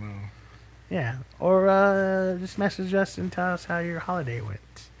to know. Yeah, or just message us and tell us how your holiday went.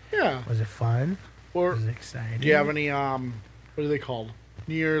 Yeah. Was it fun? Or was it exciting? Do you have any, what are they called?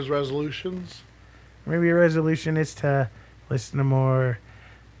 New Year's resolutions? Maybe your resolution is to listen to more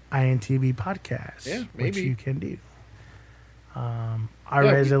INTB podcasts. Yeah, maybe. Which you can do. Our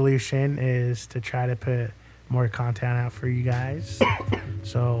resolution is to try to put more content out for you guys.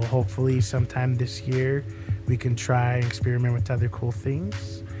 So hopefully sometime this year we can try and experiment with other cool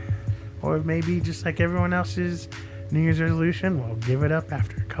things. Or maybe just like everyone else's New Year's resolution, we'll give it up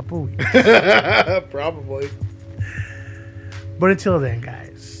after a couple weeks. Probably. But until then,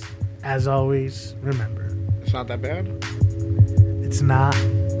 guys, as always, remember. It's not that bad. It's not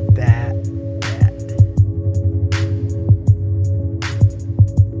that